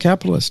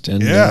anarcho-capitalist,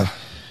 and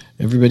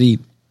everybody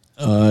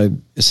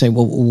is saying,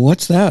 "Well,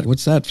 what's that?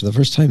 What's that?" For the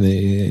first time,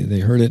 they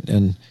heard it,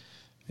 and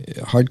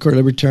hardcore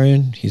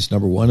libertarian. He's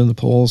number one in the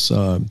polls.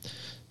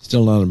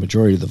 Still not a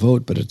majority of the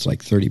vote, but it's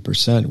like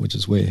 30%, which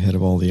is way ahead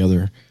of all the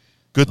other.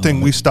 Good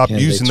thing we stopped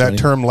using that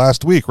term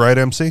last week, right,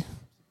 MC?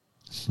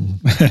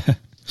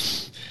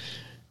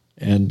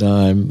 And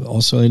I'm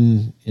also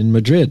in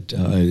Madrid.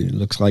 It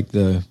looks like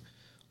the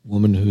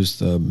woman who's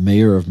the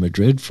mayor of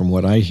Madrid, from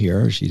what I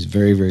hear, she's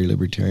very, very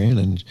libertarian,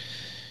 and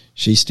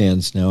she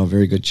stands now a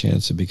very good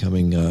chance of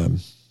becoming, the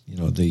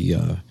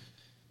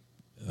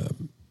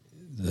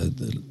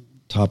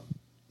top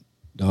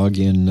dog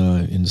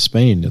in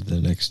Spain at the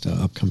next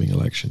upcoming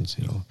elections.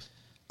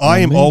 I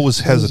am always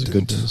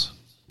hesitant.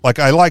 Like,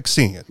 I like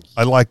seeing it.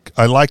 I like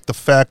the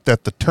fact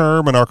that the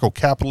term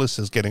anarcho-capitalist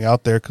is getting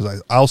out there,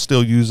 because I'll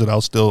still use it.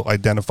 I'll still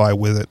identify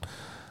with it.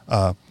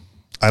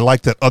 I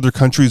like that other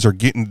countries are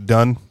getting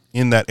done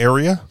in that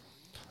area.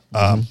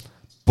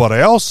 But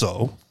I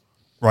also,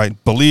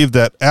 believe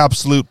that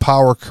absolute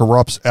power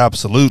corrupts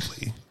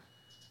absolutely.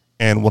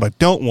 And what I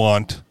don't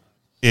want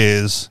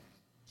is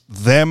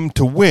them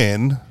to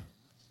win,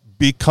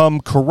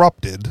 become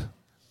corrupted,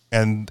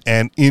 and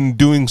in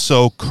doing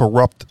so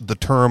corrupt the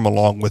term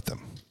along with them.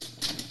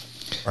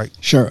 Right.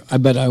 Sure.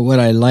 But what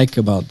I like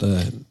about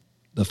the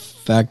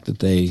fact that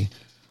they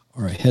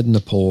are ahead in the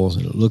polls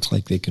and it looks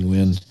like they can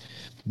win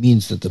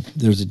means that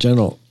there's a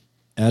general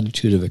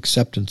attitude of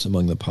acceptance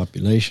among the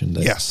population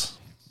that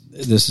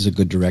this is a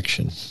good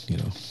direction.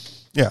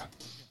 Yeah.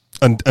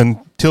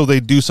 Until they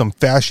do some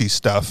fashy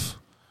stuff,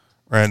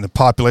 and the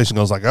population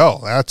goes like,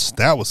 "Oh,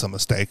 that was a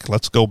mistake.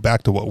 Let's go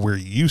back to what we're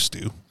used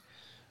to."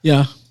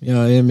 Yeah.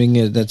 I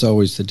mean, that's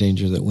always the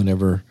danger, that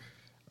whenever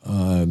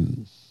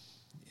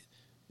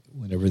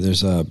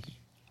there's an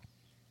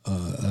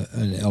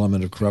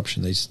element of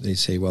corruption, they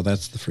say, "Well,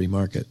 that's the free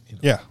market."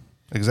 Yeah,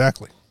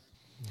 exactly.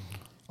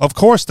 Of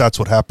course, that's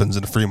what happens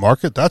in a free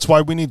market. That's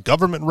why we need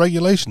government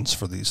regulations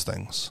for these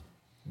things.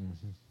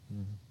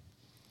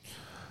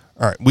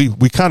 All right,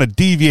 we kind of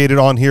deviated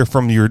on here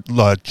from your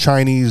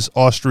Chinese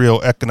Austro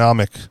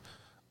economic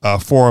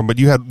forum, but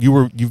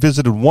you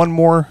visited one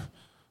more.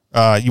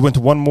 You went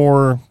to one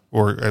more,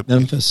 or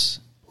Memphis.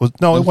 It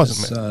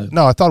wasn't.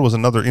 No, I thought it was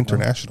another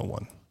international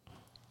one.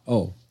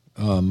 Oh,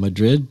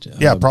 Madrid.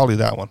 Yeah, probably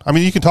that one. I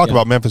mean, you can talk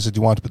about Memphis if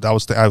you want, but I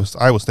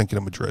was thinking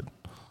of Madrid.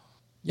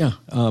 Yeah.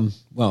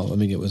 Well, I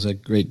mean, it was a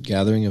great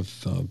gathering of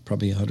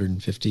probably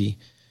 150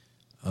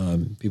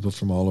 people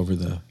from all over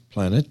the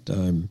planet,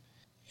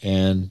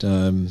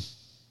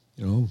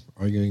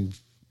 arguing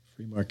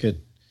free market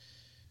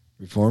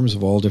reforms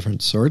of all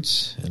different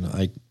sorts. And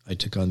I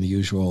took on the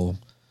usual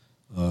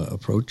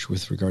approach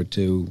with regard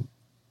to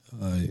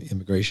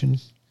immigration.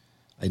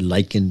 I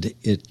likened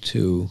it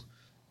to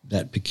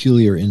that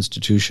peculiar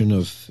institution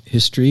of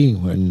history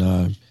when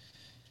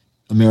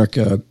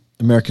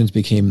Americans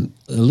became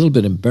a little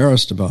bit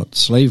embarrassed about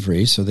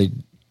slavery, so they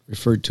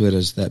referred to it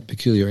as that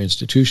peculiar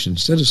institution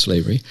instead of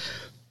slavery,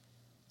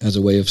 as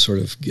a way of sort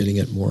of getting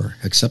it more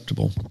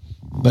acceptable.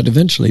 But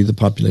eventually the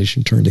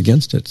population turned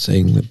against it,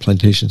 saying that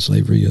plantation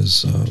slavery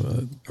is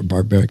a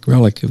barbaric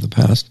relic of the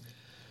past.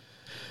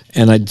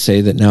 And I'd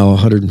say that now,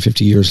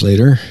 150 years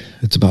later,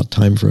 it's about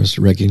time for us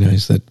to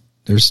recognize that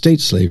there's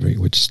state slavery,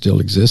 which still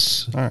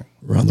exists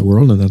around the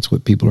world, and that's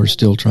what people are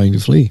still trying to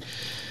flee.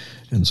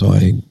 And so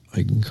I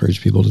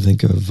encourage people to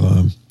think of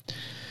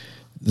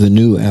the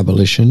new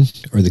abolition,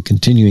 or the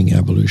continuing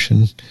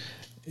abolition,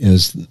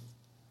 as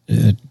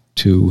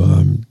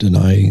to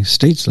deny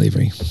state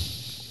slavery.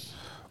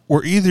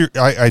 Or either,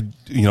 I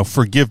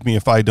forgive me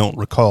if I don't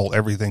recall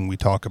everything we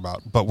talk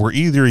about, but were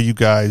either of you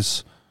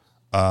guys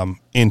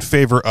in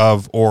favor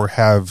of or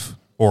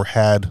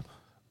had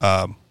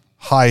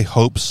high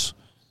hopes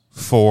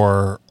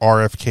for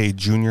RFK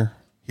Jr.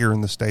 here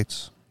in the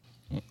States?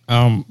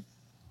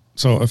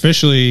 So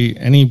officially,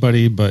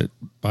 anybody but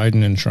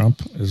Biden and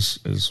Trump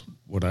is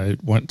what I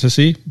want to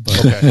see.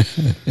 But, okay.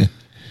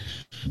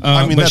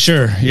 But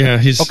sure, yeah,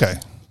 he's okay.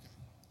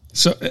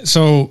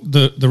 So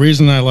the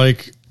reason I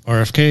like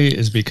RFK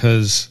is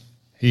because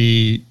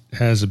he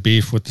has a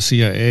beef with the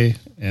CIA,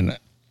 and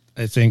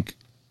I think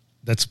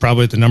that's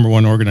probably the number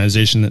one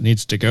organization that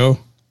needs to go.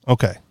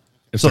 Okay.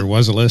 If there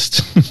was a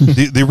list.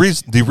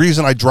 the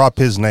reason I drop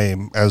his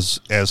name as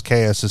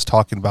KS is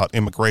talking about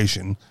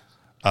immigration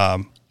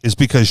is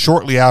because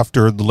shortly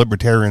after the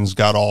libertarians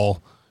got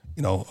all,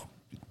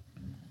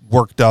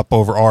 worked up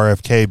over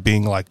RFK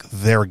being like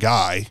their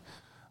guy,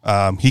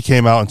 he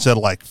came out and said,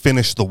 like,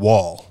 finish the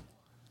wall.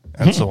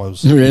 And so I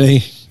was really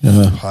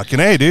fucking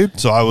A, dude.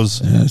 So I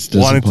was that's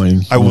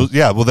disappointing. Well,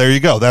 there you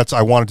go.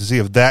 I wanted to see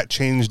if that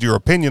changed your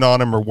opinion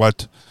on him, or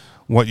what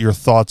your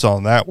thoughts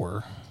on that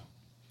were.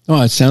 Oh,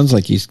 it sounds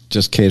like he's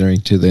just catering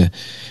to the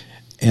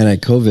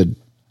anti-COVID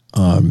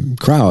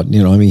crowd.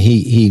 I mean,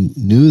 he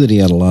knew that he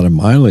had a lot of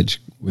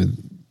mileage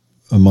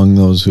among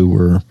those who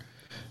were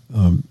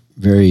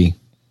very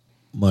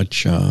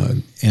much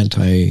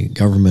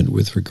anti-government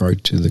with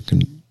regard to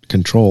the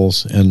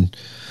controls. And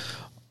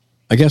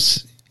I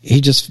guess he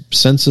just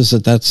senses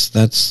that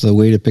that's the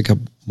way to pick up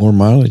more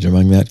mileage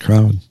among that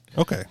crowd.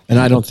 Okay. And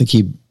I don't think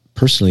he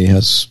personally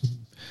has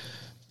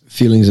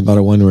feelings about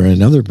it one way or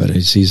another, but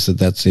he sees that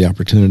that's the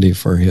opportunity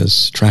for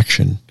his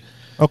traction.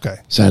 Okay.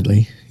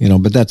 Sadly,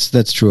 but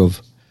that's true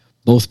of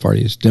both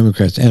parties,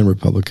 Democrats and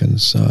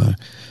Republicans.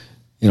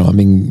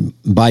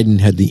 Biden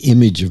had the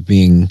image of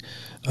being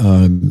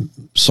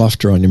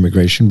softer on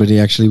immigration, but he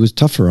actually was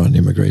tougher on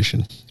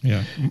immigration.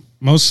 Yeah.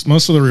 Most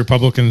of the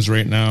Republicans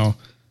right now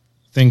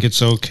think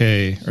it's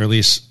okay, or at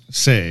least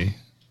say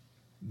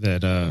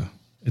that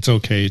it's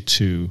okay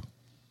to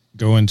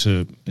go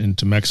into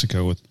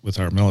Mexico with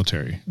our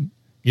military,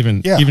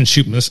 even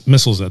shoot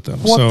missiles at them.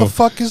 What the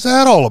fuck is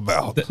that all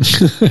about?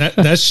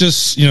 That's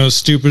just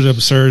stupid,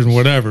 absurd, and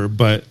whatever.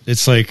 But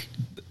it's like,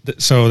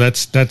 so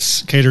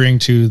that's catering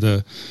to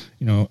the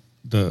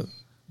the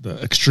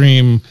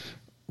extreme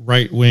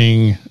right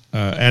wing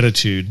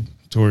attitude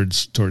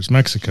towards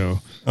Mexico.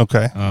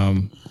 Okay,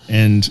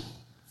 and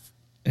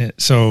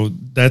so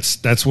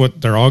that's what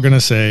they're all going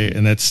to say,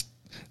 and that's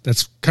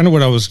kind of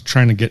what I was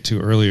trying to get to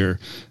earlier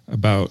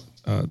about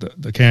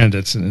the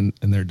candidates and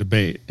their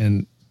debate.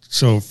 And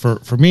so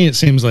for me, it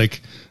seems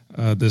like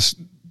this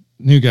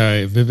new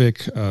guy,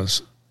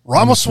 Vivek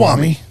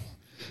Ramaswamy.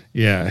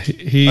 Yeah,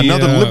 he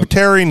another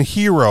libertarian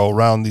hero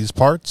around these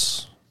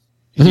parts.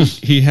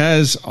 He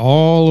has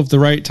all of the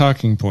right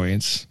talking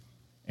points,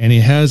 and he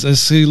has a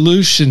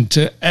solution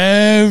to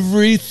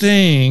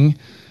everything,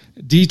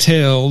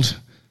 detailed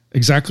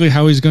exactly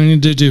how he's going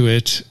to do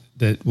it,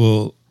 that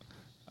will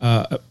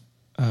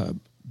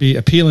be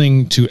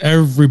appealing to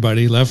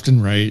everybody, left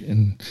and right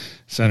and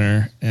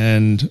center.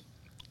 And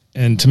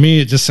to me,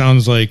 it just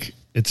sounds like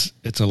it's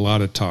a lot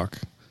of talk.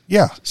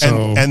 Yeah,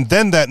 So- and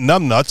then that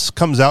numbnuts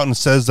comes out and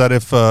says that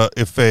if a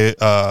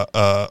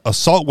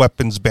assault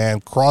weapons ban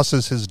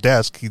crosses his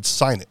desk, he'd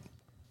sign it.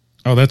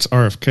 Oh, that's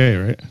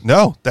RFK, right?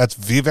 No, that's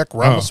Vivek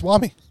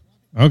Ramaswamy.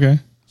 Okay.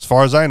 As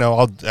far as I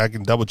know, I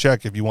can double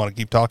check if you want to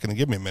keep talking and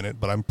give me a minute.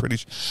 But I'm pretty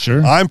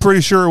Sure. I'm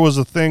pretty sure it was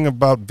a thing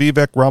about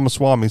Vivek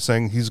Ramaswamy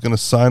saying he's going to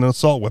sign an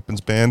assault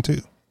weapons ban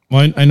too.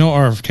 Well, I know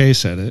RFK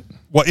said it.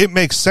 Well, it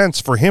makes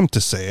sense for him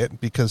to say it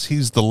because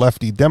he's the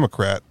lefty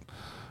Democrat.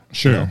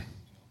 Sure. know.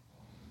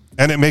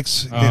 And it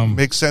makes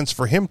sense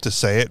for him to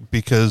say it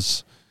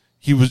because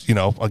he was,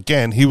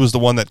 again, he was the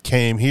one that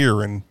came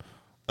here and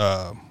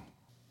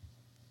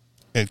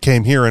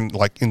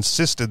like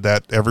insisted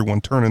that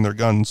everyone turn in their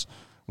guns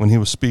when he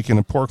was speaking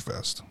at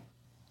PorcFest.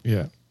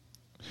 Yeah.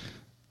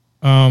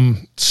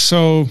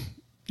 So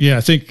yeah,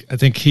 I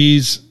think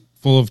he's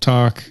full of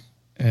talk,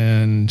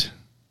 and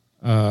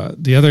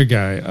the other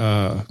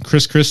guy,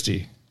 Chris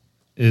Christie,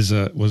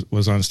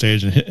 was on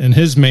stage, and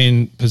his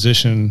main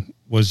position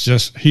was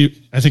just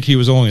I think he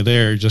was only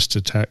there just to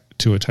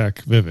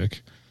attack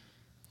Vivek.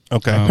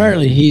 Okay.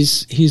 Apparently,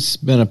 he's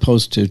been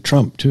opposed to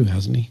Trump too,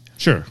 hasn't he?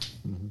 Sure.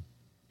 Mm-hmm.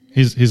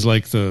 He's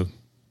like the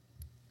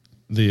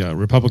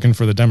Republican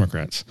for the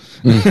Democrats.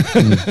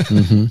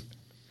 Mm-hmm.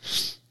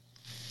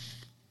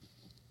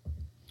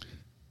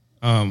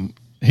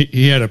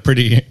 He had a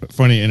pretty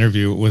funny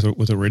interview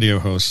with a radio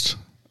host,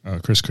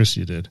 Chris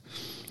Christie did.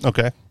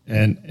 Okay.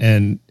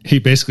 And he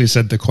basically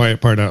said the quiet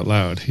part out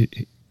loud.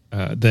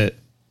 That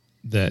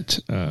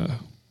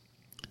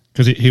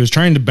because he was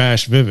trying to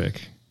bash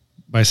Vivek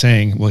by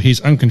saying, well, he's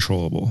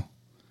uncontrollable.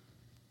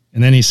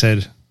 And then he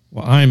said,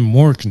 well, I'm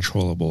more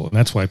controllable, and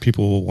that's why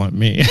people will want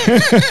me.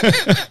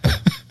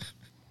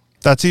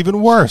 That's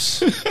even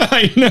worse.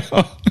 I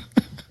know.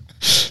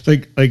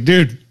 like,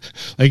 dude,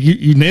 like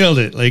you nailed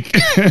it. Like,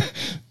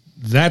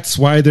 that's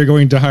why they're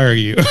going to hire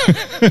you.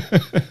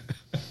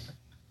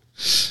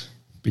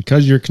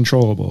 Because you're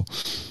controllable.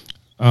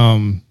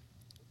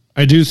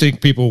 I do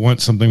think people want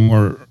something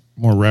more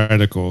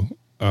radical.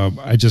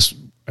 I just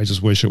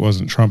wish it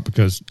wasn't Trump,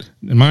 because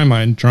in my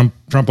mind, Trump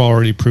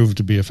already proved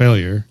to be a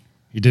failure.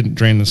 He didn't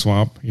drain the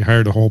swamp. He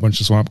hired a whole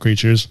bunch of swamp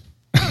creatures.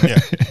 Yeah.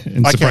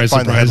 And I can't find the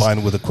surprise.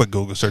 headline with a quick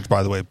Google search,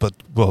 by the way, but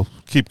we'll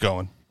keep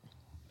going.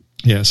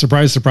 Yeah,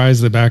 surprise, they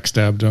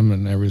backstabbed him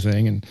and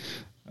everything. And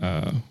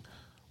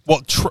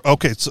Well,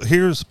 okay, so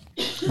here's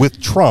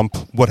with Trump,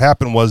 what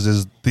happened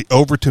is the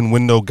Overton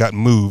window got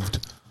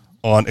moved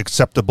on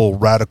acceptable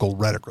radical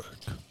rhetoric,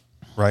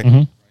 right?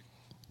 Mm-hmm.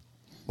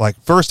 Like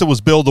first it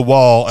was build a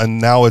wall, and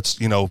now it's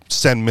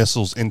send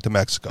missiles into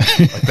Mexico.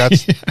 Like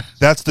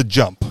that's the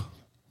jump.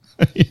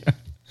 yeah,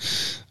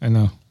 I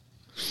know.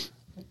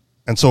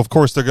 And so of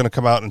course they're going to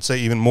come out and say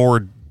even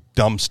more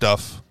dumb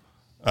stuff,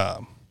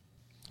 but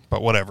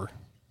whatever.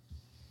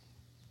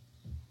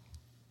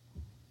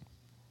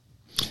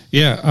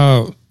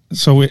 Yeah.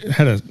 So we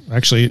had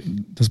actually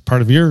this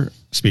part of your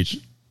speech,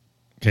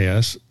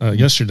 KS,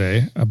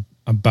 yesterday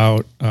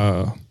about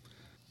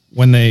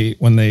when they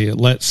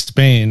let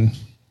Spain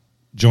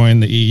join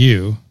the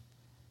EU.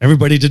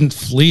 Everybody didn't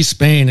flee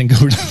Spain and go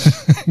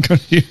to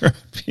Europe.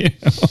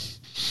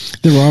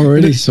 There were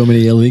already so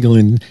many illegal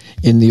in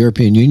the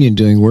European Union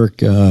doing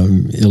work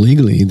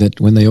illegally that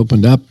when they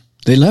opened up,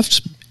 they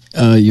left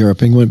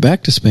Europe and went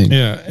back to Spain.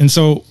 Yeah. And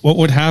so what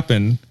would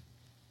happen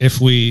if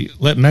we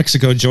let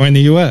Mexico join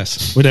the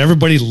U.S.? Would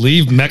everybody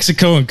leave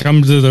Mexico and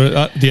come to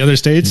the other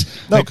states?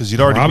 No, because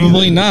you'd already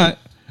probably be there. not.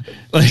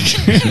 Like,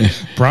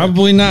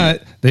 probably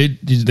not.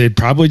 They'd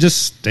probably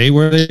just stay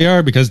where they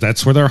are because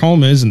that's where their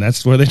home is and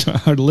that's where they know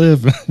how to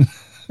live.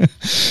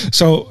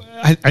 So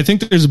I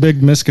think there's a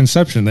big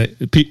misconception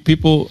that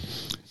people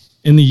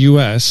in the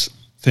U.S.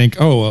 think,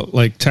 oh, well,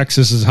 like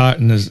Texas is hot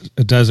and is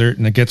a desert,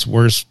 and it gets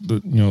worse.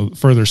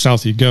 Further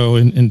south you go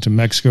into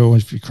Mexico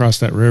if you cross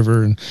that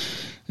river, and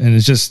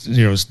it's just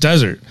it's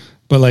desert.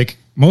 But like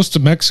most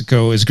of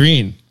Mexico is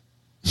green.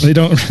 They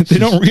don't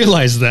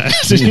realize that.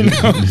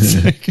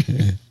 It's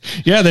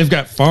like, yeah, they've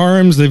got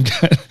farms, they've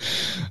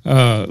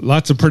got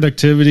lots of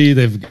productivity,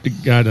 they've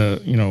got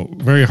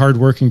very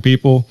hardworking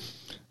people.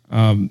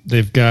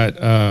 They've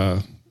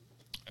got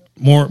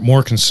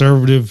more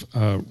conservative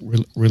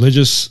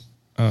religious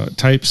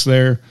types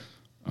there.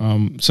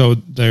 So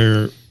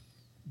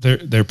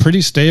they're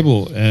pretty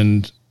stable,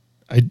 and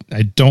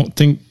I don't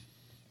think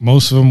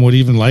most of them would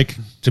even like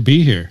to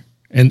be here.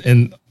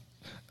 And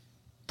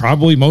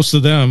probably most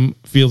of them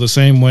feel the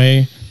same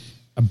way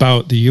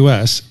about the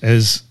U.S.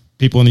 as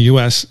people in the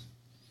U.S.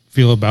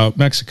 feel about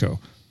Mexico.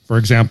 For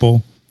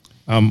example,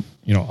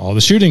 all the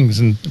shootings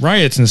and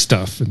riots and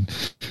stuff, and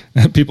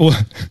people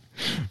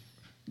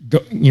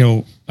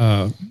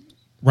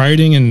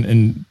rioting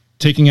and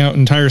taking out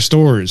entire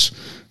stores,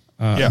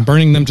 and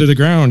burning them to the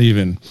ground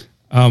even.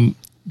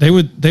 They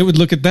would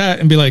look at that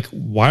and be like,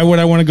 why would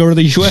I want to go to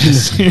the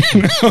U.S.?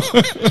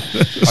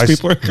 Those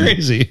people are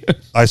crazy.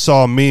 I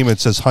saw a meme. It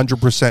says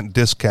 100%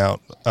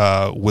 discount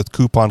with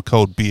coupon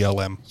code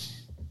BLM.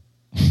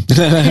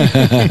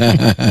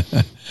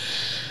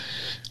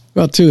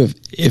 Well, too,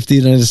 if the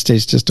United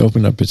States just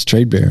opened up its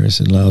trade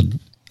barriers and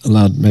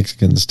allowed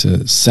Mexicans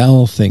to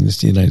sell things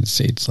to the United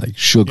States like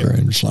sugar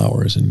and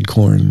flowers and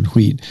corn and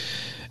wheat,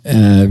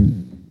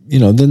 then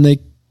they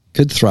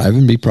could thrive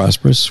and be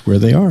prosperous where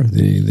they are.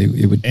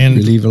 It would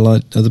relieve a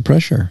lot of the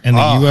pressure. And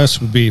the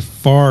U.S. would be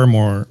far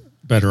more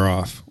better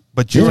off.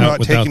 But you're not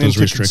taking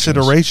into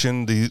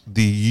consideration the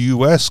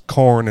U.S.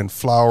 corn and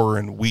flour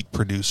and wheat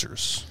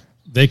producers.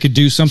 They could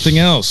do something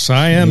else.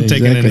 I am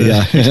taking into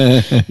that.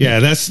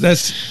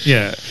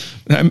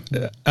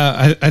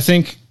 I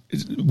think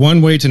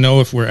one way to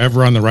know if we're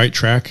ever on the right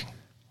track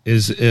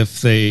is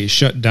if they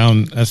shut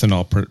down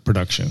ethanol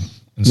production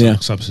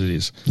and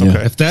subsidies.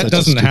 Yeah. If that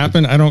doesn't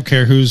happen, I don't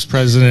care who's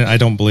president. I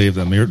don't believe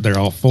them. They're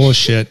all full of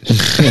shit.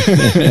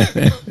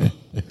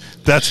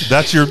 That's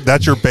your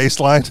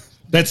baseline.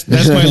 That's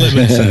my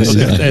litmus test.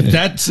 If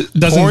that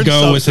doesn't Corn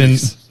go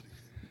subsidies.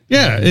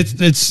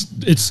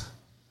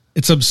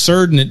 it's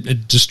absurd, and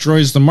it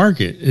destroys the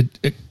market.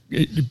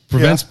 It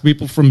prevents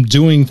people from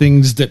doing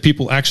things that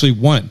people actually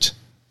want.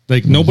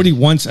 Like nobody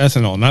wants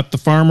ethanol, not the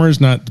farmers,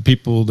 not the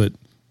people that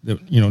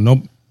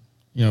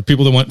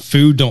people that want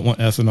food don't want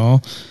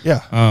ethanol.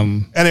 Yeah.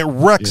 And it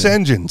wrecks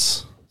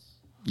engines.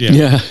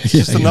 Yeah. It's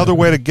just another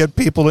way to get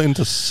people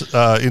into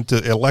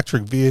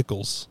electric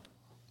vehicles.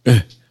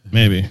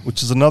 Maybe.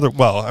 Which is another,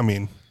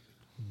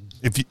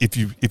 if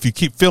you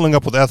keep filling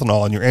up with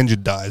ethanol and your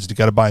engine dies, you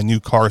got to buy a new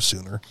car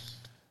sooner.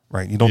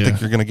 Right? You don't think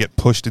you're going to get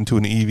pushed into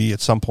an EV at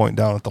some point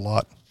down at the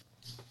lot.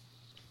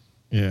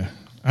 Yeah.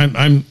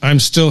 I'm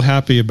still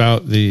happy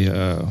about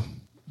the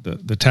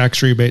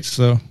tax rebates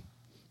though,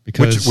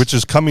 because which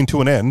is coming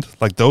to an end.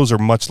 Like those are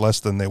much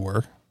less than they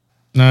were.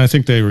 No, I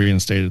think they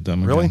reinstated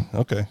them. Really? Again.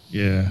 Okay.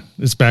 Yeah,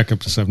 it's back up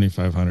to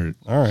 7,500.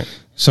 All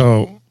right.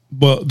 So,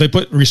 they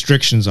put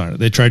restrictions on it.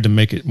 They tried to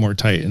make it more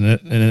tight, and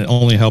it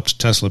only helped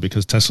Tesla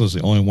because Tesla is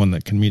the only one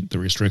that can meet the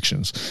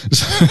restrictions.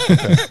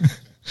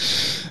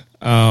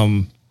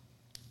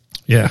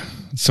 Yeah,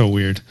 it's so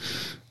weird.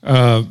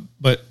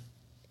 But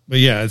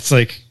yeah, it's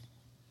like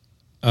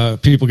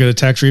people get a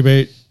tax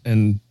rebate,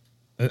 and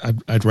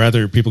I'd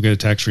rather people get a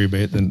tax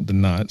rebate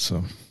than not.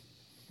 So,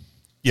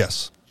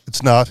 yes,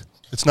 it's not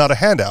a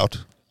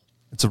handout;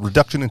 it's a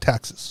reduction in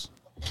taxes.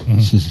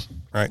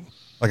 Right?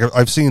 Like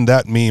I've seen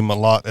that meme a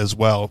lot as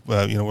well.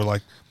 We're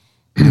like,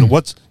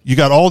 you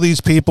got all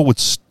these people with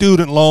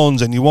student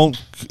loans, and you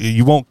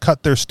won't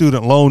cut their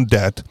student loan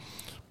debt,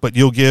 but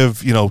you'll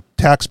give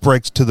tax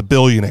breaks to the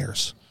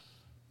billionaires.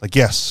 Like,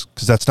 yes,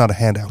 because that's not a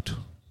handout.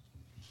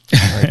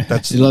 Right?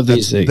 That's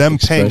them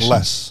paying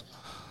less.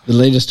 The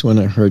latest one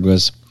I heard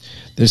was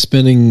they're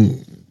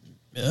spending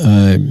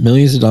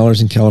millions of dollars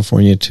in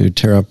California to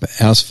tear up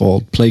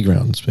asphalt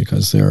playgrounds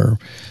because they're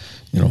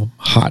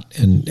hot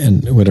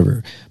and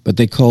whatever. But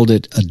they called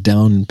it a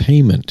down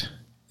payment.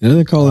 They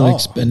don't call it an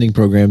expending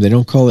program. They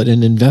don't call it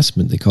an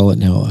investment. They call it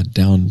now a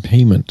down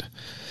payment.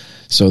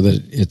 So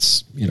that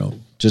it's,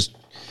 just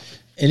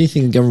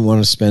anything the government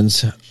wants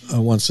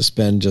to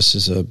spend just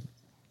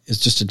it's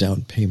just a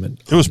down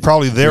payment. It was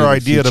probably their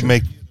idea to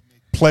make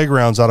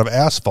playgrounds out of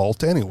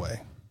asphalt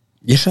anyway.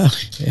 Yeah,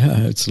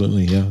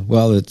 absolutely. Yeah.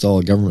 Well, it's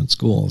all government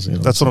schools.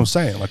 That's what I'm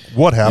saying. Like,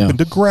 what happened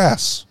to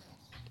grass?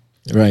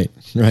 Right.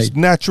 It's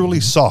naturally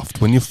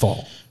soft when you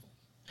fall.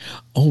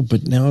 Oh,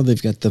 but now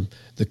they've got the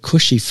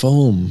cushy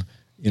foam,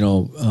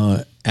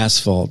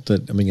 asphalt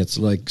that, it's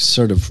like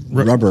sort of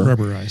rubber.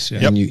 Rubber ice,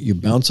 yeah. And you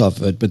bounce off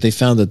of it. But they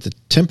found that the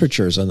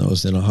temperatures on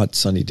those in a hot,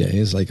 sunny day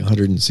is like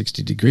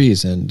 160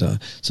 degrees. And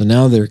so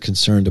now they're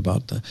concerned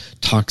about the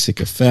toxic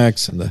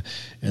effects and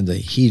the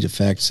heat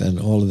effects and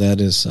all of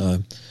that is,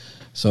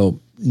 so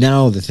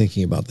now they're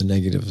thinking about the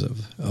negatives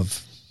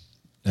of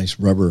nice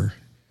rubber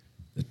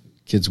that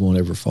kids won't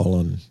ever fall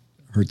on,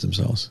 hurt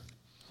themselves.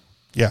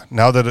 Yeah,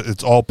 now that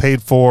it's all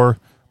paid for,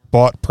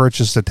 bought,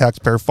 purchased, a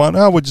taxpayer fund,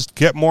 we'll just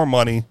get more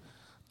money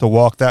to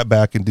walk that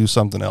back and do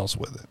something else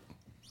with it.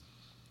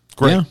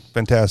 Great. Yeah.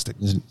 Fantastic.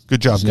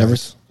 Good job,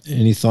 guys. Never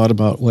any thought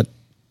about what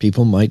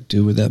people might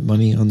do with that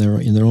money in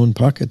their own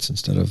pockets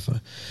instead of,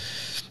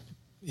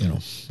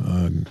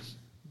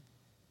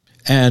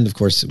 and of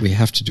course we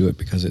have to do it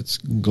because it's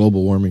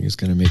global warming is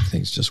going to make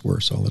things just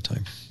worse all the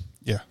time.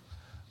 Yeah.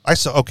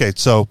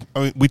 So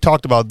we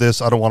talked about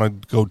this. I don't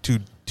want to go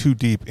too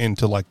deep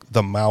into like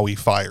the Maui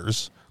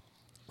fires,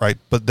 right?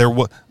 But there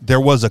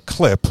was a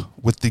clip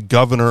with the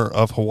governor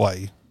of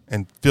Hawaii,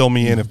 and fill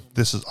me in if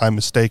I'm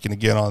mistaken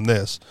again on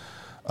this,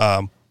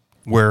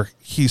 where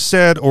he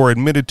said or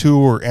admitted to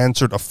or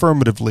answered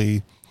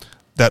affirmatively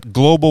that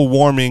global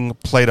warming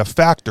played a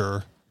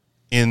factor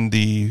in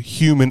the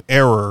human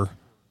error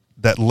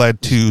that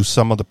led to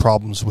some of the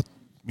problems with,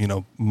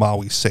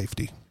 Maui's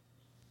safety.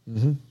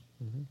 Mm-hmm.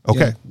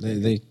 Okay. Yeah,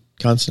 they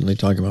constantly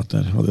talk about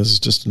that, how this is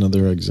just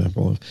another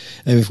example of,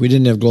 and if we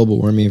didn't have global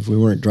warming, if we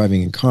weren't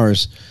driving in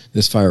cars,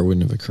 this fire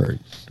wouldn't have occurred,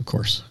 of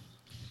course.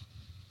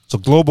 So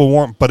global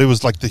warming, but it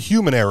was like the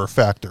human error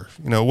factor.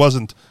 It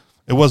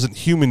wasn't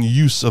human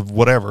use of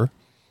whatever.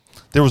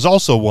 There was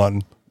also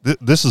one,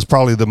 this is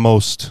probably the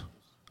most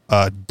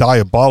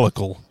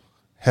diabolical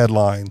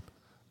headline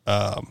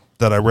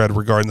that I read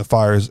regarding the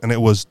fires, and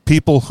it was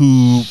people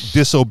who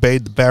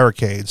disobeyed the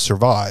barricades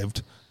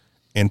survived,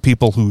 and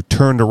people who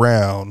turned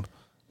around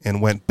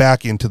and went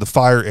back into the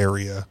fire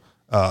area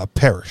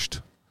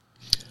perished.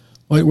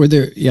 Were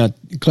there? Yeah,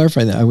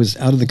 clarify that. I was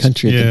out of the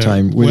country at the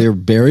time. Were there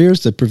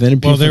barriers that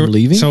prevented people from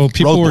leaving? So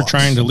people Roadblocks. were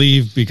trying to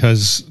leave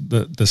because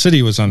the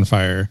city was on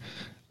fire,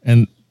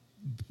 and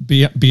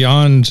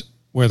beyond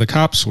where the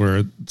cops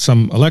were,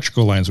 some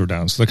electrical lines were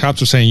down. So the cops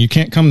were saying, "You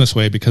can't come this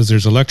way because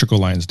there's electrical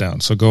lines down.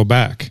 So go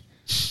back,"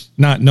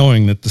 not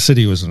knowing that the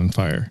city was on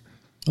fire.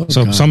 Oh,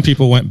 so God. Some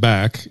people went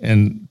back,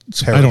 and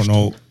perished. I don't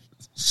know.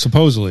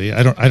 Supposedly,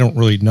 I don't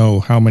really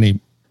know how many,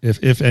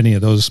 if any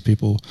of those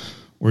people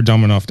were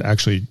dumb enough to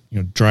actually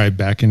drive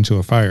back into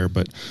a fire.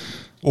 But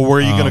where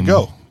are you going to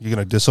go? You're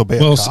going to disobey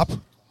a cop?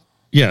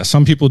 Yeah,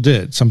 some people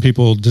did. Some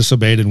people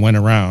disobeyed and went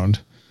around.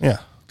 Yeah,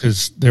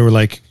 because they were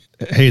like,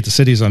 "Hey, the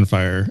city's on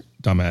fire,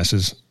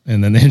 dumbasses,"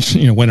 and then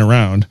they went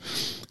around.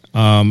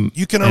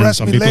 You can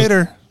arrest me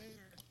later.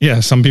 Yeah,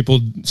 some people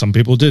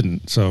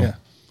didn't. So. Yeah.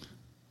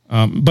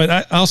 But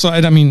I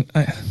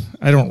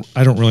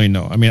don't really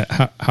know. I mean,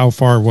 how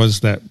far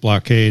was that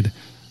blockade?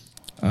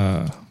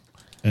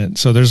 And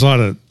so there's a lot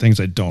of things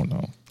I don't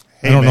know.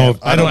 Hey, I don't man, know.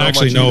 I don't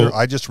actually know.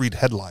 I just read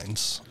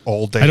headlines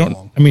all day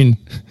long. I mean,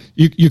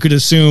 you could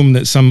assume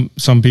that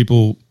some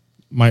people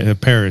might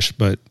have perished,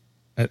 but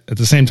at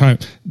the same time,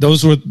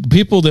 those were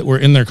people that were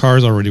in their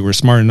cars already were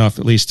smart enough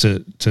at least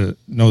to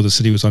know the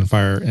city was on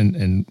fire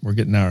and were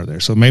getting out of there.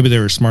 So maybe they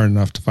were smart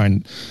enough to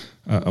find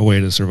a way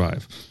to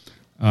survive.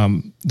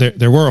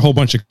 There were a whole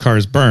bunch of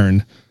cars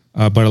burned,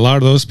 but a lot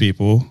of those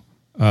people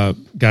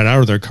got out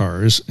of their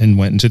cars and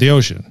went into the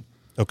ocean.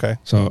 Okay.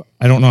 So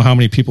I don't know how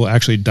many people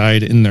actually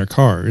died in their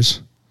cars.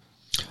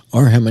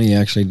 Or how many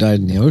actually died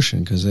in the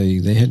ocean, because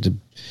they had to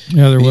be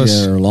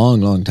there a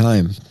long, long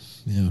time.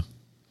 Yeah.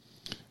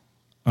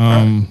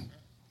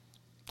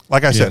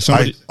 Like I said,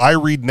 I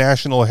read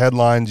national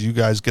headlines. You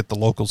guys get the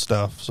local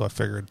stuff. So I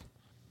figured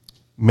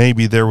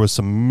maybe there was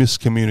some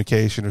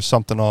miscommunication or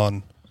something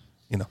on,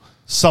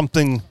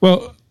 something.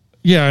 Well,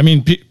 yeah, I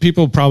mean,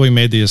 people probably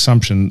made the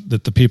assumption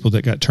that the people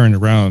that got turned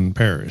around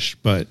perished,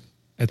 but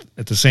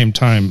at the same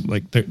time,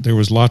 like there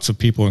was lots of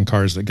people in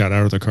cars that got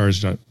out of their cars,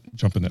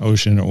 jump in the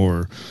ocean,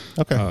 or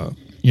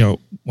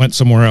went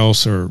somewhere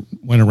else, or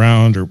went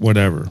around, or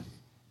whatever.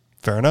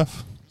 Fair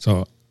enough.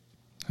 So,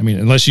 I mean,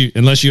 unless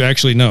you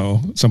actually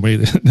know somebody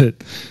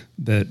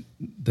that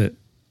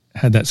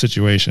had that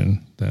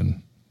situation,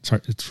 then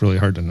it's really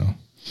hard to know.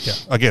 Yeah.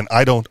 Again,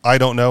 I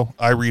don't know.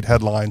 I read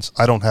headlines.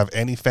 I don't have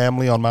any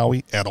family on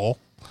Maui at all.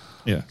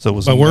 Yeah. So it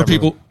was. But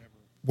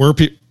were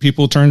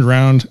people turned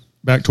around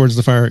back towards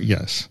the fire?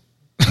 Yes.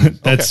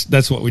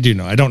 That's what we do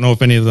know. I don't know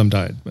if any of them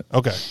died. But.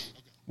 Okay.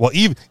 Well,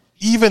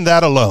 even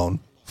that alone,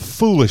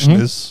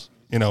 foolishness.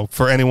 Mm-hmm.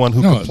 For anyone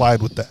who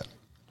complied with that.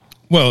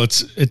 Well,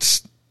 it's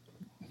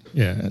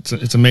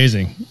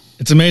amazing.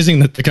 It's amazing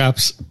that the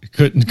cops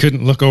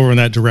couldn't look over in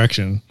that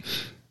direction,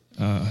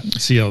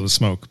 see all the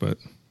smoke. But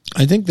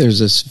I think there's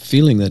this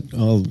feeling that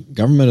all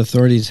government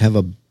authorities have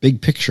a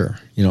big picture.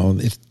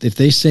 If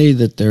they say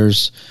that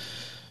there's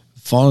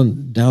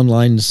fallen down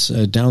lines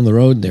down the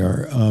road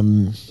there,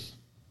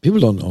 people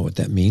don't know what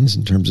that means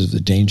in terms of the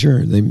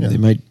danger. They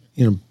might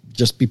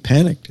just be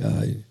panicked.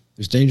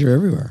 There's danger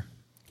everywhere.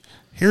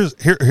 Here's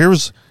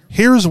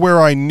Here's where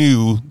I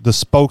knew the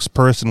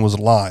spokesperson was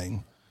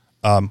lying,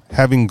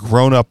 having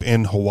grown up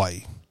in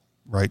Hawaii,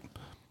 right?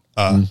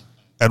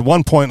 At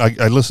one point,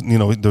 I listened,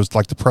 there was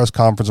like the press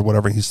conference or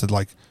whatever. He said,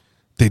 like,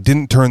 they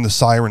didn't turn the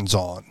sirens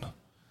on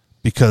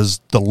because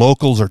the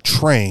locals are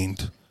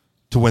trained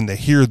to, when they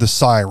hear the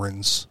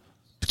sirens,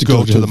 to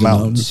go to the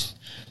mountains.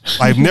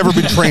 I've never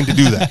been trained to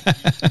do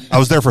that. I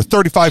was there for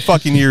 35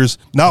 fucking years.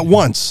 Not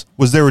once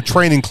was there a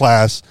training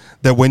class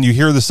that when you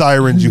hear the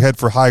sirens, you head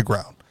for high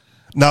ground.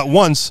 Not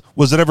once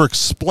was it ever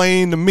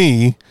explained to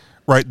me,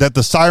 right, that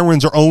the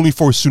sirens are only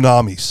for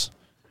tsunamis,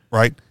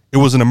 right? It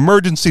was an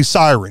emergency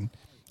siren.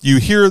 You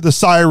hear the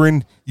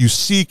siren, you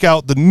seek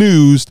out the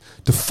news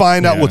to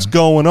find out what's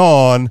going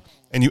on,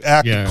 and you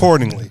act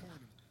accordingly.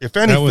 If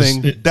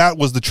anything, that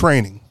was the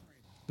training.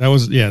 That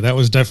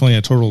was definitely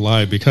a total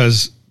lie,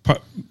 because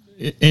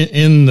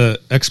in the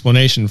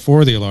explanation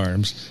for the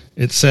alarms,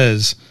 it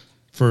says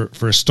for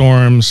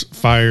storms,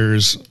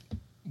 fires,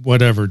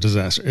 whatever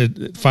disaster,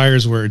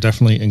 fires were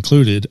definitely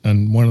included,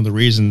 and one of the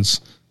reasons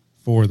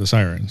for the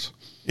sirens.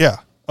 Yeah.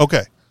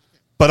 Okay.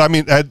 But I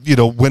mean,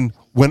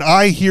 when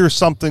I hear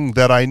something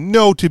that I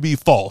know to be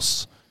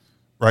false,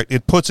 right,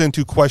 it puts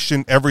into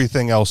question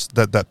everything else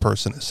that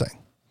person is saying.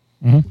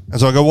 Mm-hmm.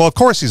 And so I go, well, of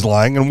course he's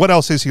lying. And what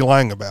else is he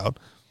lying about?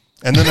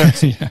 And then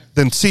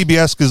then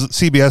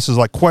CBS is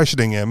like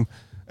questioning him,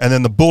 and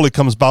then the bully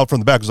comes out from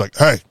the back. He's like,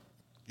 "Hey,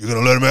 you gonna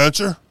let him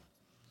answer?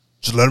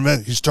 Just let him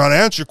in. He's trying to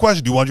answer your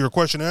question. Do you want your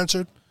question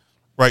answered?"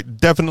 Right?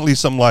 Definitely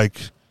some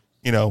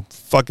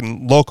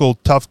fucking local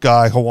tough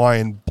guy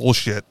Hawaiian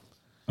bullshit.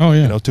 Oh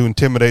yeah. To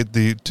intimidate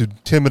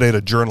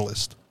a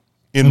journalist.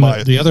 In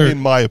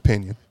my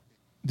opinion,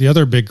 the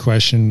other big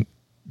question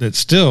that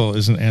still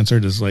isn't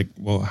answered is like,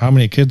 well, how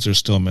many kids are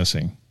still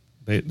missing?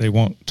 They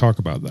won't talk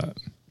about that.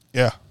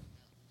 Yeah.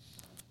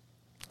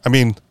 I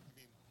mean,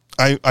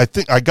 I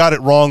think I got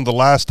it wrong the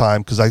last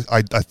time because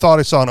I thought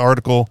I saw an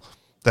article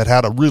that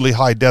had a really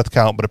high death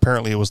count, but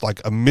apparently it was like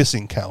a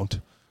missing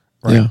count,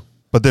 right? Yeah.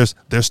 But there's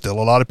still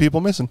a lot of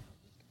people missing.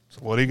 So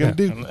what are you going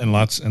to do? And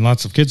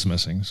lots of kids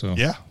missing. So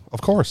yeah,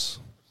 of course.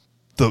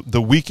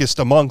 The weakest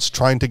amongst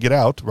trying to get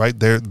out, right?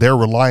 They're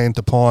reliant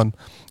upon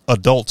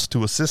adults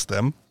to assist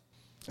them,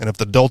 and if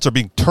the adults are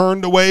being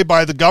turned away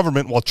by the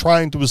government while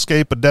trying to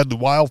escape a deadly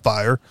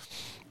wildfire,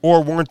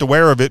 or weren't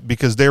aware of it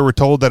because they were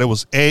told that it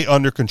was A,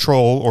 under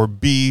control, or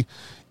B,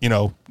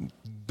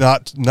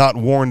 not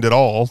warned at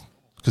all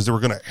because they were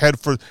going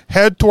to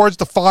head towards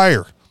the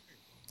fire.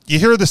 You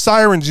hear the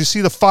sirens, you see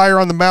the fire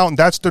on the mountain.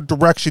 That's the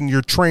direction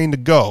you're trained to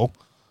go.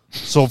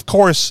 So of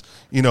course,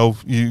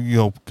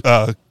 compulsed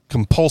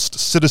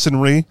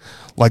citizenry,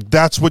 like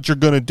that's what you're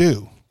going to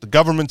do. The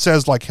government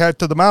says like head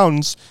to the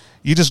mountains.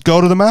 You just go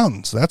to the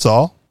mountains. That's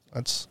all.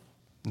 That's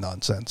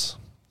nonsense.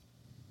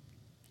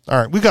 All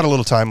right, we got a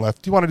little time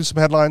left. Do you want to do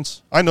some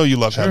headlines? I know you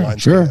love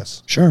headlines. Sure.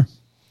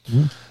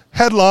 Mm-hmm.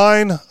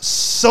 Headline,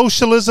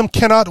 socialism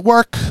cannot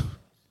work,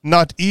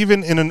 not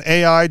even in an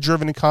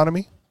AI-driven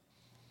economy.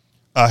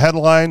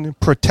 Headline,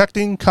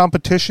 protecting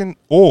competition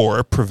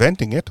or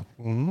preventing it.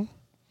 Mm-hmm.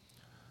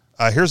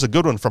 Here's a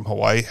good one from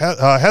Hawaii.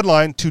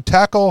 Headline, to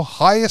tackle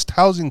highest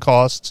housing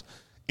costs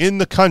in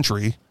the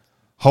country,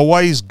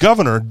 Hawaii's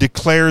governor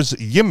declares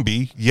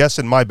YIMBY, yes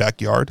in my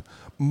backyard,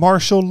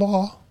 martial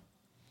law.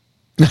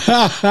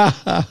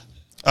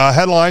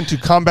 Headline, to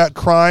combat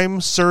crime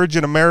surge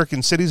in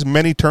American cities,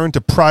 many turn to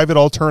private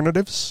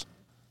alternatives.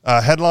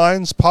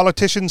 Headlines,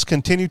 politicians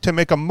continue to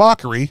make a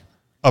mockery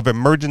of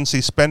emergency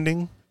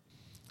spending.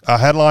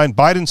 Headline,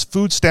 Biden's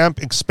food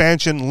stamp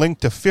expansion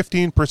linked to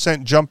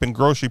 15% jump in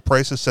grocery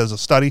prices, says a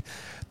study.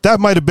 That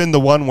might have been the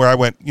one where I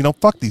went,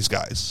 fuck these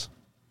guys.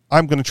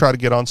 I'm going to try to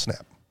get on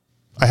Snap.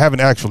 I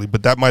haven't actually,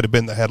 but that might have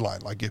been the headline.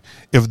 Like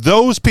if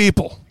those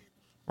people,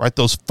 right,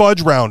 those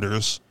fudge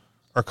rounders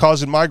are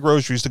causing my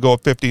groceries to go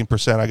up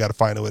 15%, I got to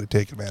find a way to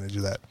take advantage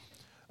of that.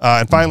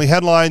 And finally,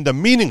 headline, the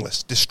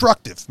meaningless,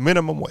 destructive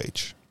minimum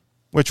wage.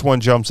 Which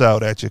one jumps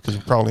out at you? Because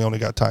we probably only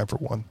got time for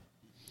one.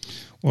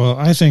 Well,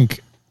 I think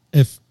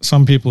if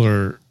some people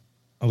are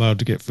allowed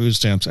to get food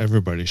stamps,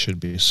 everybody should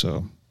be.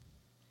 So,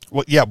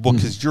 well, yeah,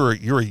 because you're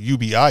a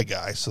UBI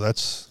guy, so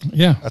that's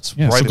right.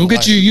 So go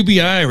get your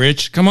UBI,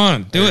 Rich. Come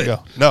on, do it.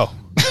 Go. No.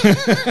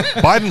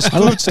 Biden's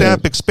food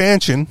stamp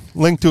expansion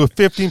linked to a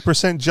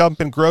 15%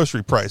 jump in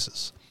grocery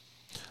prices.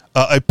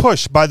 A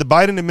push by the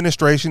Biden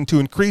administration to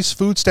increase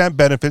food stamp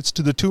benefits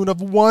to the tune of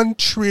 $1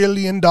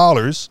 trillion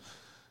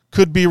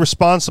could be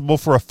responsible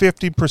for a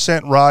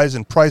 50% rise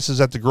in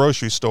prices at the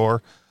grocery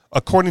store,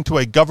 according to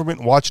a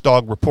government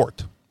watchdog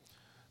report.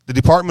 The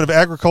Department of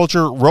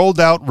Agriculture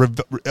rolled out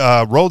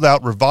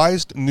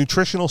revised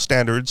nutritional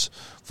standards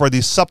for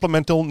the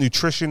Supplemental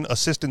Nutrition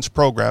Assistance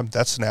Program,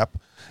 that's SNAP,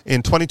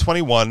 in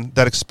 2021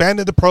 that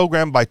expanded the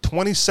program by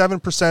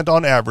 27%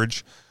 on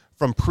average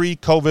from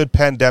pre-COVID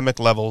pandemic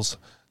levels,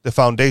 the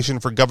Foundation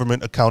for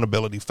Government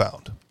Accountability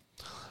found.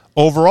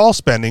 Overall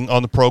spending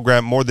on the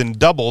program more than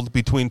doubled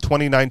between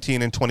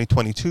 2019 and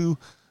 2022,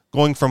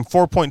 going from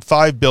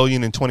 $4.5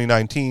 billion in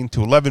 2019 to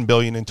 $11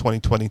 billion in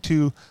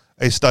 2022,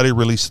 a study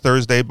released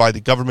Thursday by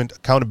the Government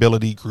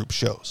Accountability Group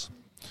shows.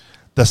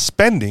 The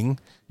spending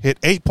hit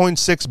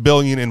 $8.6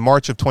 billion in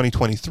March of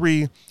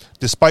 2023,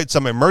 despite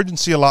some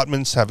emergency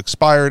allotments have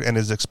expired, and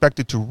is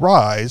expected to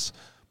rise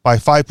by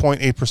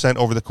 5.8%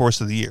 over the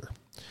course of the year.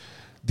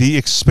 The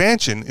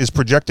expansion is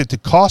projected to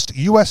cost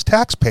U.S.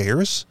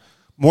 taxpayers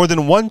more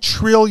than $1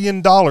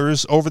 trillion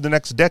over the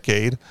next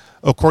decade,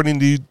 according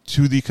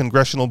to the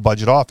Congressional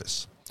Budget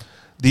Office.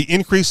 The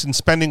increase in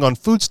spending on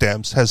food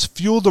stamps has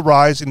fueled the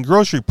rise in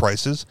grocery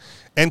prices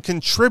and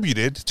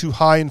contributed to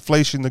high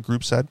inflation, the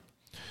group said.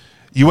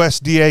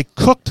 USDA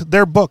cooked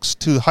their books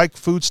to hike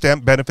food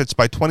stamp benefits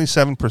by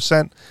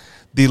 27%,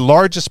 the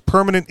largest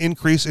permanent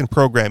increase in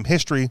program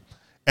history,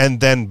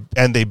 and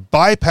they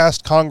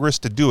bypassed Congress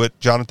to do it.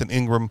 Jonathan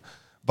Ingram,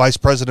 Vice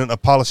President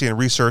of Policy and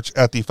Research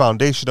at the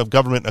Foundation of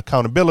Government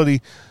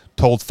Accountability,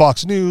 told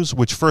Fox News,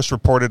 which first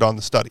reported on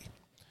the study.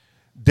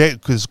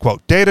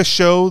 Quote, data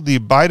show the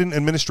Biden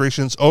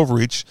administration's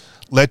overreach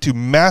led to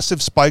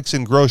massive spikes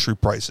in grocery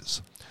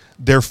prices.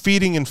 They're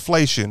feeding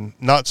inflation,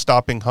 not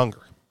stopping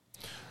hunger.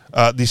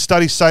 The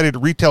study cited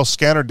retail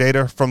scanner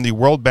data from the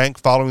World Bank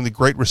following the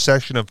Great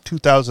Recession of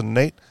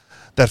 2008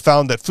 that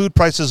found that food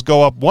prices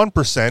go up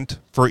 1%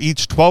 for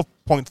each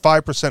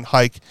 12.5%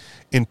 hike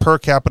in per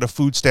capita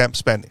food stamp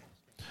spending.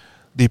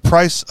 The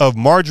price of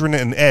margarine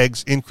and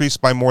eggs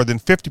increased by more than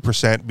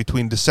 50%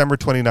 between December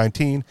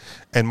 2019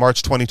 and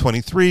March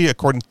 2023,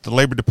 according to the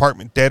Labor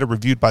Department data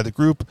reviewed by the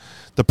group.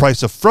 The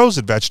price of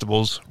frozen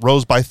vegetables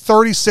rose by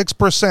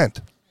 36%.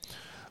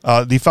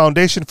 The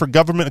Foundation for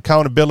Government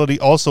Accountability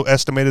also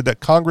estimated that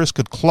Congress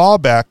could claw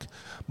back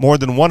more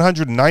than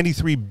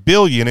 $193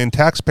 billion in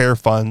taxpayer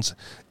funds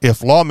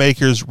if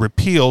lawmakers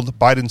repealed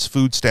Biden's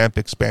food stamp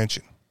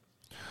expansion.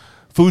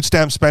 Food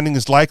stamp spending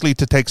is likely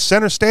to take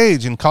center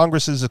stage in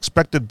Congress's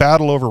expected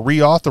battle over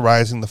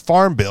reauthorizing the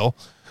Farm Bill,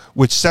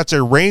 which sets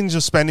a range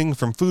of spending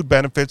from food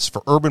benefits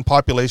for urban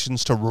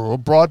populations to rural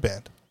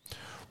broadband.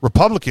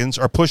 Republicans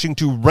are pushing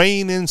to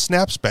rein in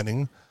SNAP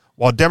spending,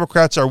 while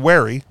Democrats are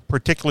wary,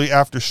 particularly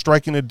after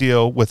striking a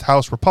deal with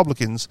House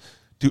Republicans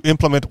to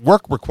implement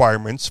work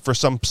requirements for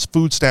some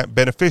food stamp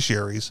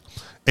beneficiaries,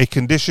 a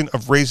condition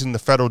of raising the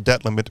federal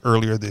debt limit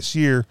earlier this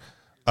year.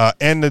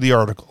 End of the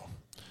article.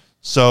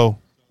 So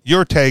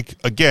your take,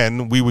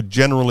 again, we would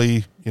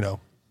generally,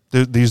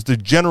 there's the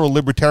general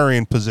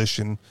libertarian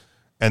position,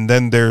 and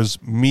then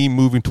there's me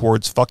moving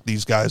towards fuck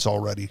these guys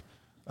already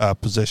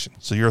position.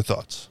 So your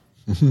thoughts?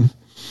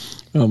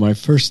 Well, my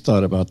first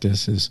thought about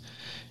this is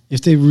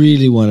if they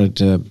really wanted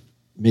to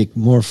make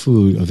more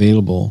food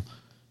available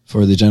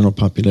for the general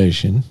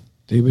population,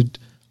 they would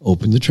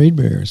open the trade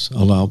barriers,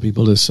 allow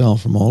people to sell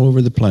from all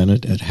over the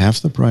planet at half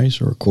the price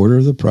or a quarter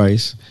of the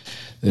price.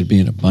 There'd be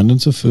an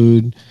abundance of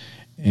food,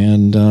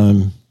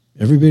 and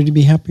everybody to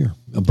be happier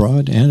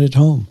abroad and at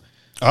home.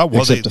 Well,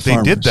 they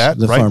did that,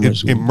 right?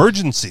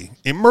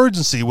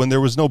 Emergency when there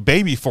was no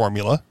baby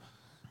formula.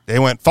 They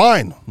went,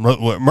 fine,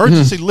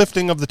 emergency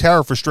lifting of the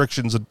tariff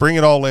restrictions and bring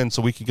it all in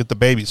so we can get the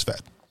babies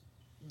fed.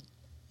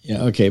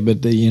 Yeah, okay, but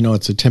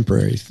it's a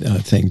temporary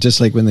thing,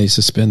 just like when they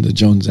suspend the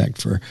Jones Act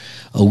for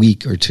a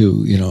week or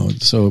two,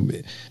 so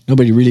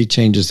nobody really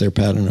changes their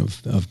pattern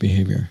of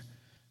behavior.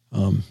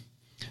 The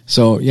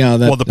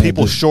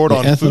people short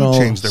on food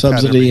change their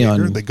pattern of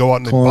behavior. They go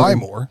out and corn, they buy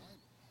more.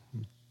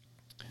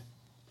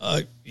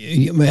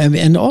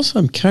 And also,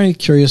 I'm kind of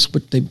curious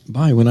what they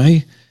buy. When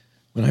I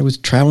was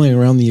traveling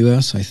around the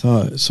U.S., I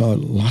saw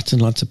lots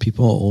and lots of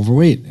people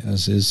overweight,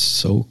 as is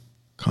so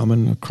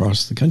common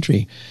across the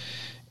country.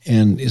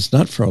 And it's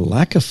not for a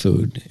lack of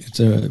food. It's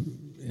a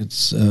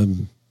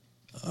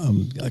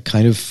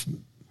kind of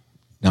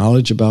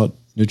knowledge about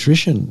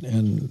nutrition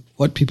and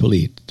what people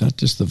eat, not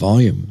just the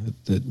volume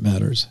that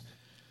matters.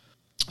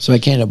 So I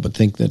can't help but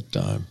think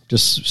that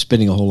just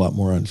spending a whole lot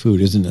more on food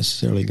isn't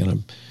necessarily going to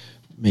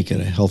make it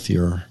a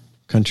healthier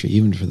country,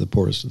 even for the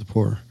poorest of the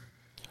poor.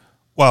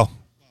 Well,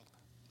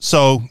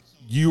 so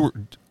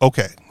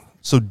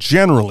So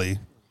generally,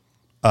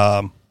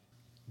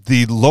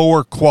 the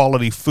lower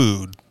quality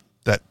food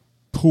that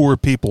poor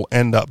people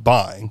end up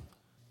buying,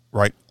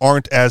 right,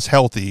 aren't as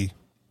healthy,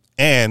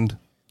 and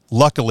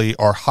luckily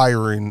are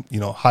higher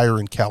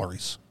in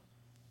calories,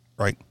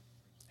 right?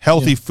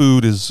 Healthy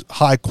food is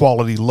high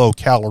quality, low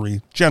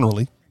calorie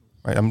generally,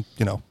 right? And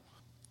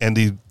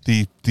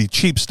the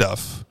cheap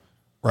stuff,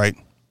 right?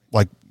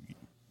 Like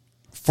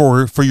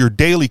for your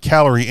daily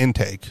calorie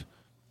intake,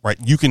 right?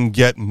 You can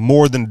get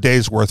more than a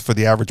day's worth for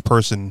the average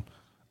person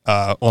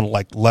on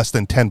like less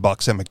than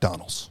 $10 at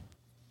McDonald's,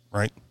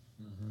 right?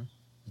 Mm-hmm.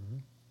 Mm-hmm.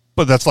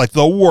 But that's like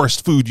the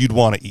worst food you'd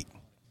want to eat.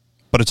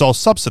 But it's all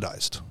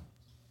subsidized,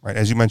 right?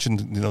 As you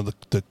mentioned,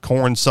 the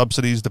corn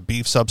subsidies, the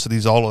beef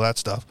subsidies, all of that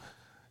stuff.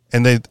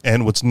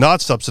 And what's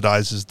not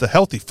subsidized is the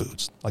healthy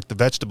foods, like the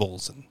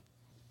vegetables and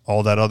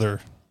all that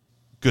other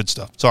good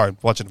stuff. Sorry, I'm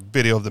watching a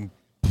video of them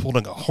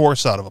pulling a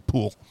horse out of a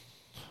pool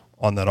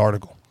on that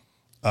article.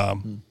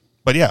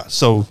 But yeah,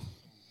 so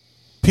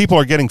people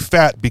are getting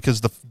fat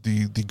because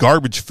the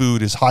garbage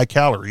food is high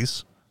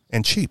calories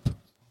and cheap.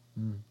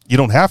 You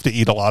don't have to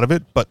eat a lot of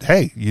it, but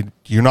hey,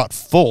 you're not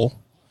full,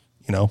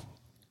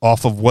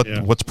 off of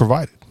what's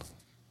provided.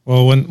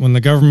 Well, when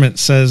the government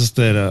says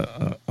that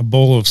a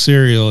bowl of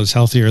cereal is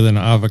healthier than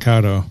an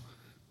avocado,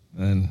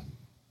 then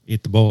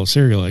eat the bowl of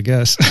cereal, I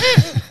guess.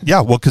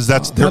 Yeah, well, because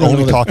they're I don't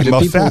only know, talking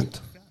about fat.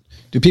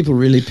 Do people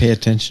really pay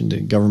attention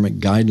to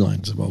government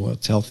guidelines about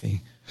what's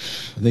healthy?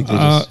 I think they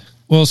just...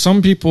 Well,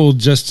 some people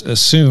just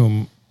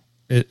assume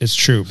it's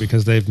true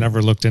because they've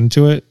never looked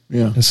into it.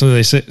 Yeah. And so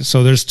they say,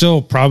 so there's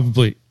still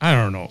probably, I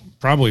don't know,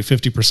 probably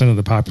 50% of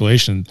the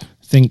population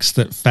thinks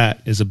that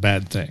fat is a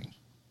bad thing.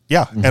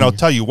 Yeah, and I'll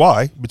tell you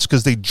why. It's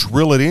because they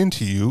drill it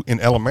into you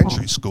in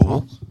elementary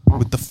school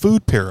with the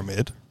food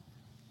pyramid.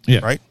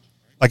 Yeah. Right?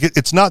 Like,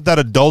 it's not that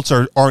adults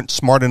aren't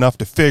smart enough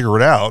to figure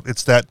it out.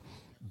 It's that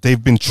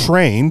they've been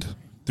trained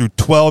through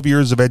 12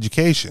 years of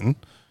education,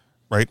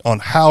 right, on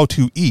how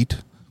to eat,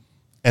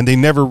 and they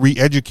never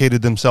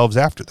re-educated themselves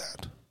after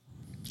that.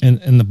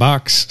 And the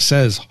box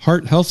says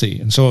heart healthy,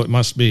 and so it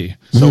must be.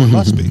 So it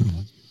must be.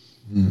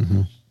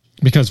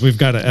 Because we've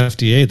got an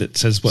FDA that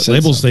says what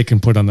labels they can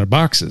put on their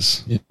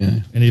boxes,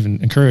 and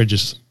even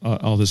encourages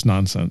all this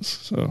nonsense.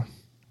 So,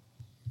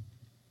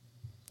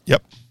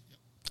 yep.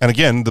 And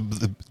again,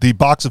 the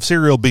box of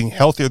cereal being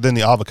healthier than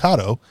the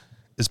avocado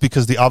is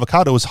because the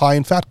avocado is high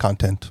in fat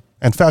content,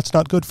 and fat's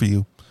not good for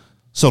you.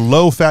 So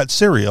low-fat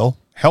cereal,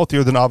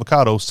 healthier than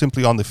avocado,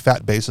 simply on the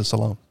fat basis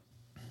alone.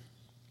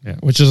 Yeah,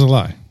 which is a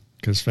lie,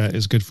 because fat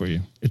is good for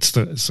you. It's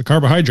the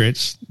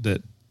carbohydrates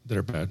that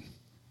are bad.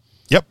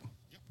 Yep.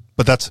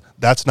 But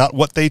that's not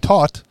what they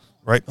taught,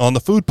 right, on the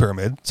food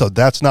pyramid. So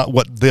that's not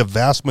what the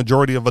vast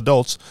majority of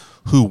adults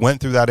who went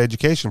through that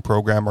education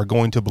program are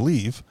going to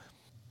believe.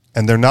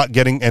 And they're not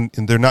getting an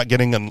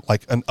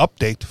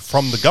update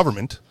from the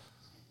government.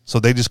 So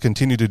they just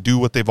continue to do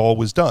what they've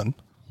always done.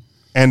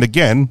 And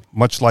again,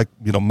 much like,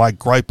 my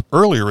gripe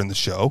earlier in the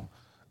show,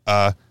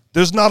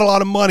 there's not a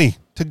lot of money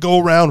to go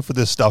around for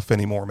this stuff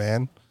anymore,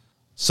 man.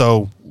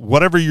 So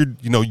whatever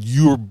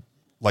you're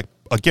like,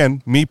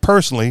 again, me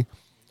personally,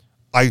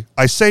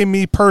 I say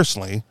me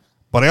personally,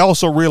 but I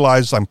also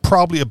realize I'm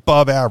probably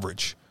above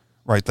average,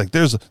 right? Like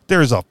there's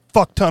a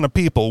fuck ton of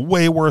people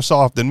way worse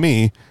off than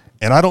me,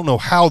 and I don't know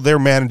how they're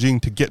managing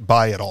to get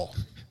by at all.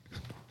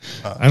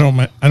 I don't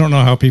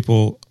know how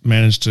people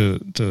manage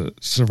to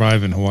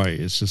survive in Hawaii.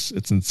 It's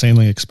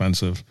insanely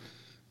expensive.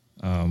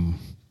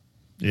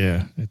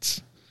 Yeah,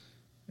 it's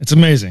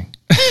amazing.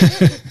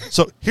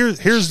 So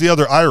here's the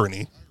other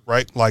irony,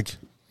 right? Like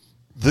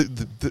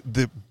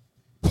the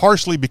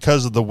partially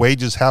because of the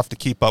wages have to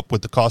keep up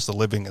with the cost of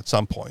living at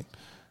some point,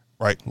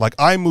 right? Like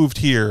I moved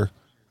here,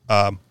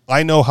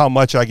 I know how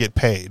much I get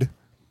paid,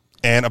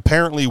 and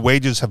apparently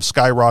wages have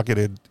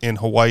skyrocketed in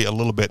Hawaii a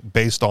little bit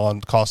based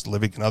on cost of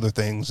living and other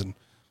things and,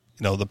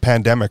 the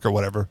pandemic or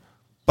whatever.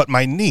 But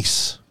my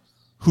niece,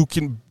 who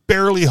can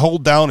barely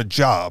hold down a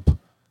job,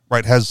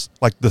 right, has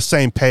like the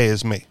same pay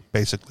as me,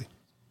 basically.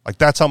 Like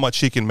that's how much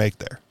she can make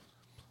there.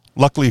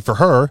 Luckily for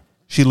her,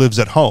 she lives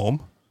at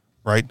home,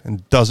 right,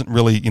 and doesn't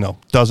really,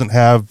 doesn't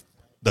have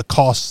the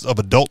costs of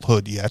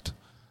adulthood yet.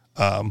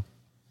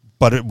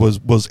 But it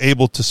was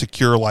able to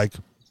secure like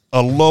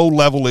a low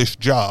level-ish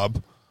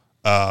job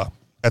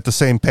at the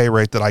same pay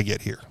rate that I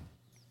get here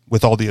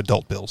with all the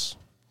adult bills.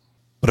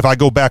 But if I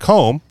go back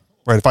home,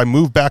 right, if I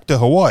move back to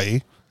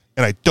Hawaii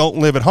and I don't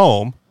live at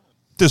home,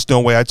 there's no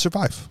way I'd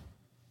survive.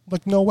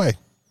 Like, no way.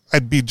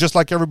 I'd be just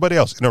like everybody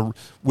else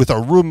with a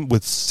room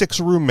with 6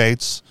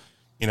 roommates,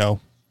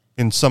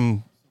 in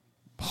some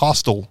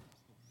hostile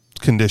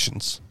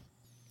conditions.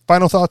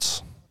 Final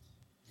thoughts?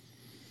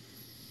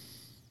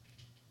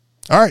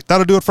 All right,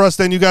 that'll do it for us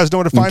then. You guys know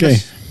where to find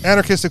us.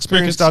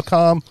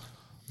 AnarchistExperience.com.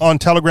 On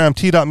Telegram,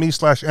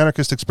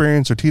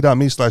 t.me/anarchistexperience or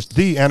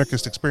t.me/the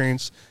Anarchist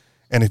Experience.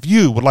 And if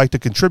you would like to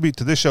contribute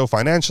to this show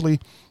financially,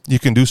 you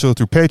can do so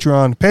through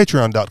Patreon,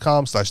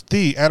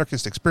 patreon.com/the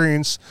Anarchist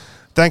Experience.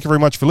 Thank you very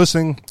much for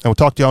listening, and we'll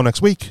talk to y'all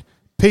next week.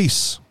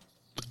 Peace.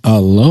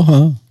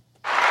 Aloha.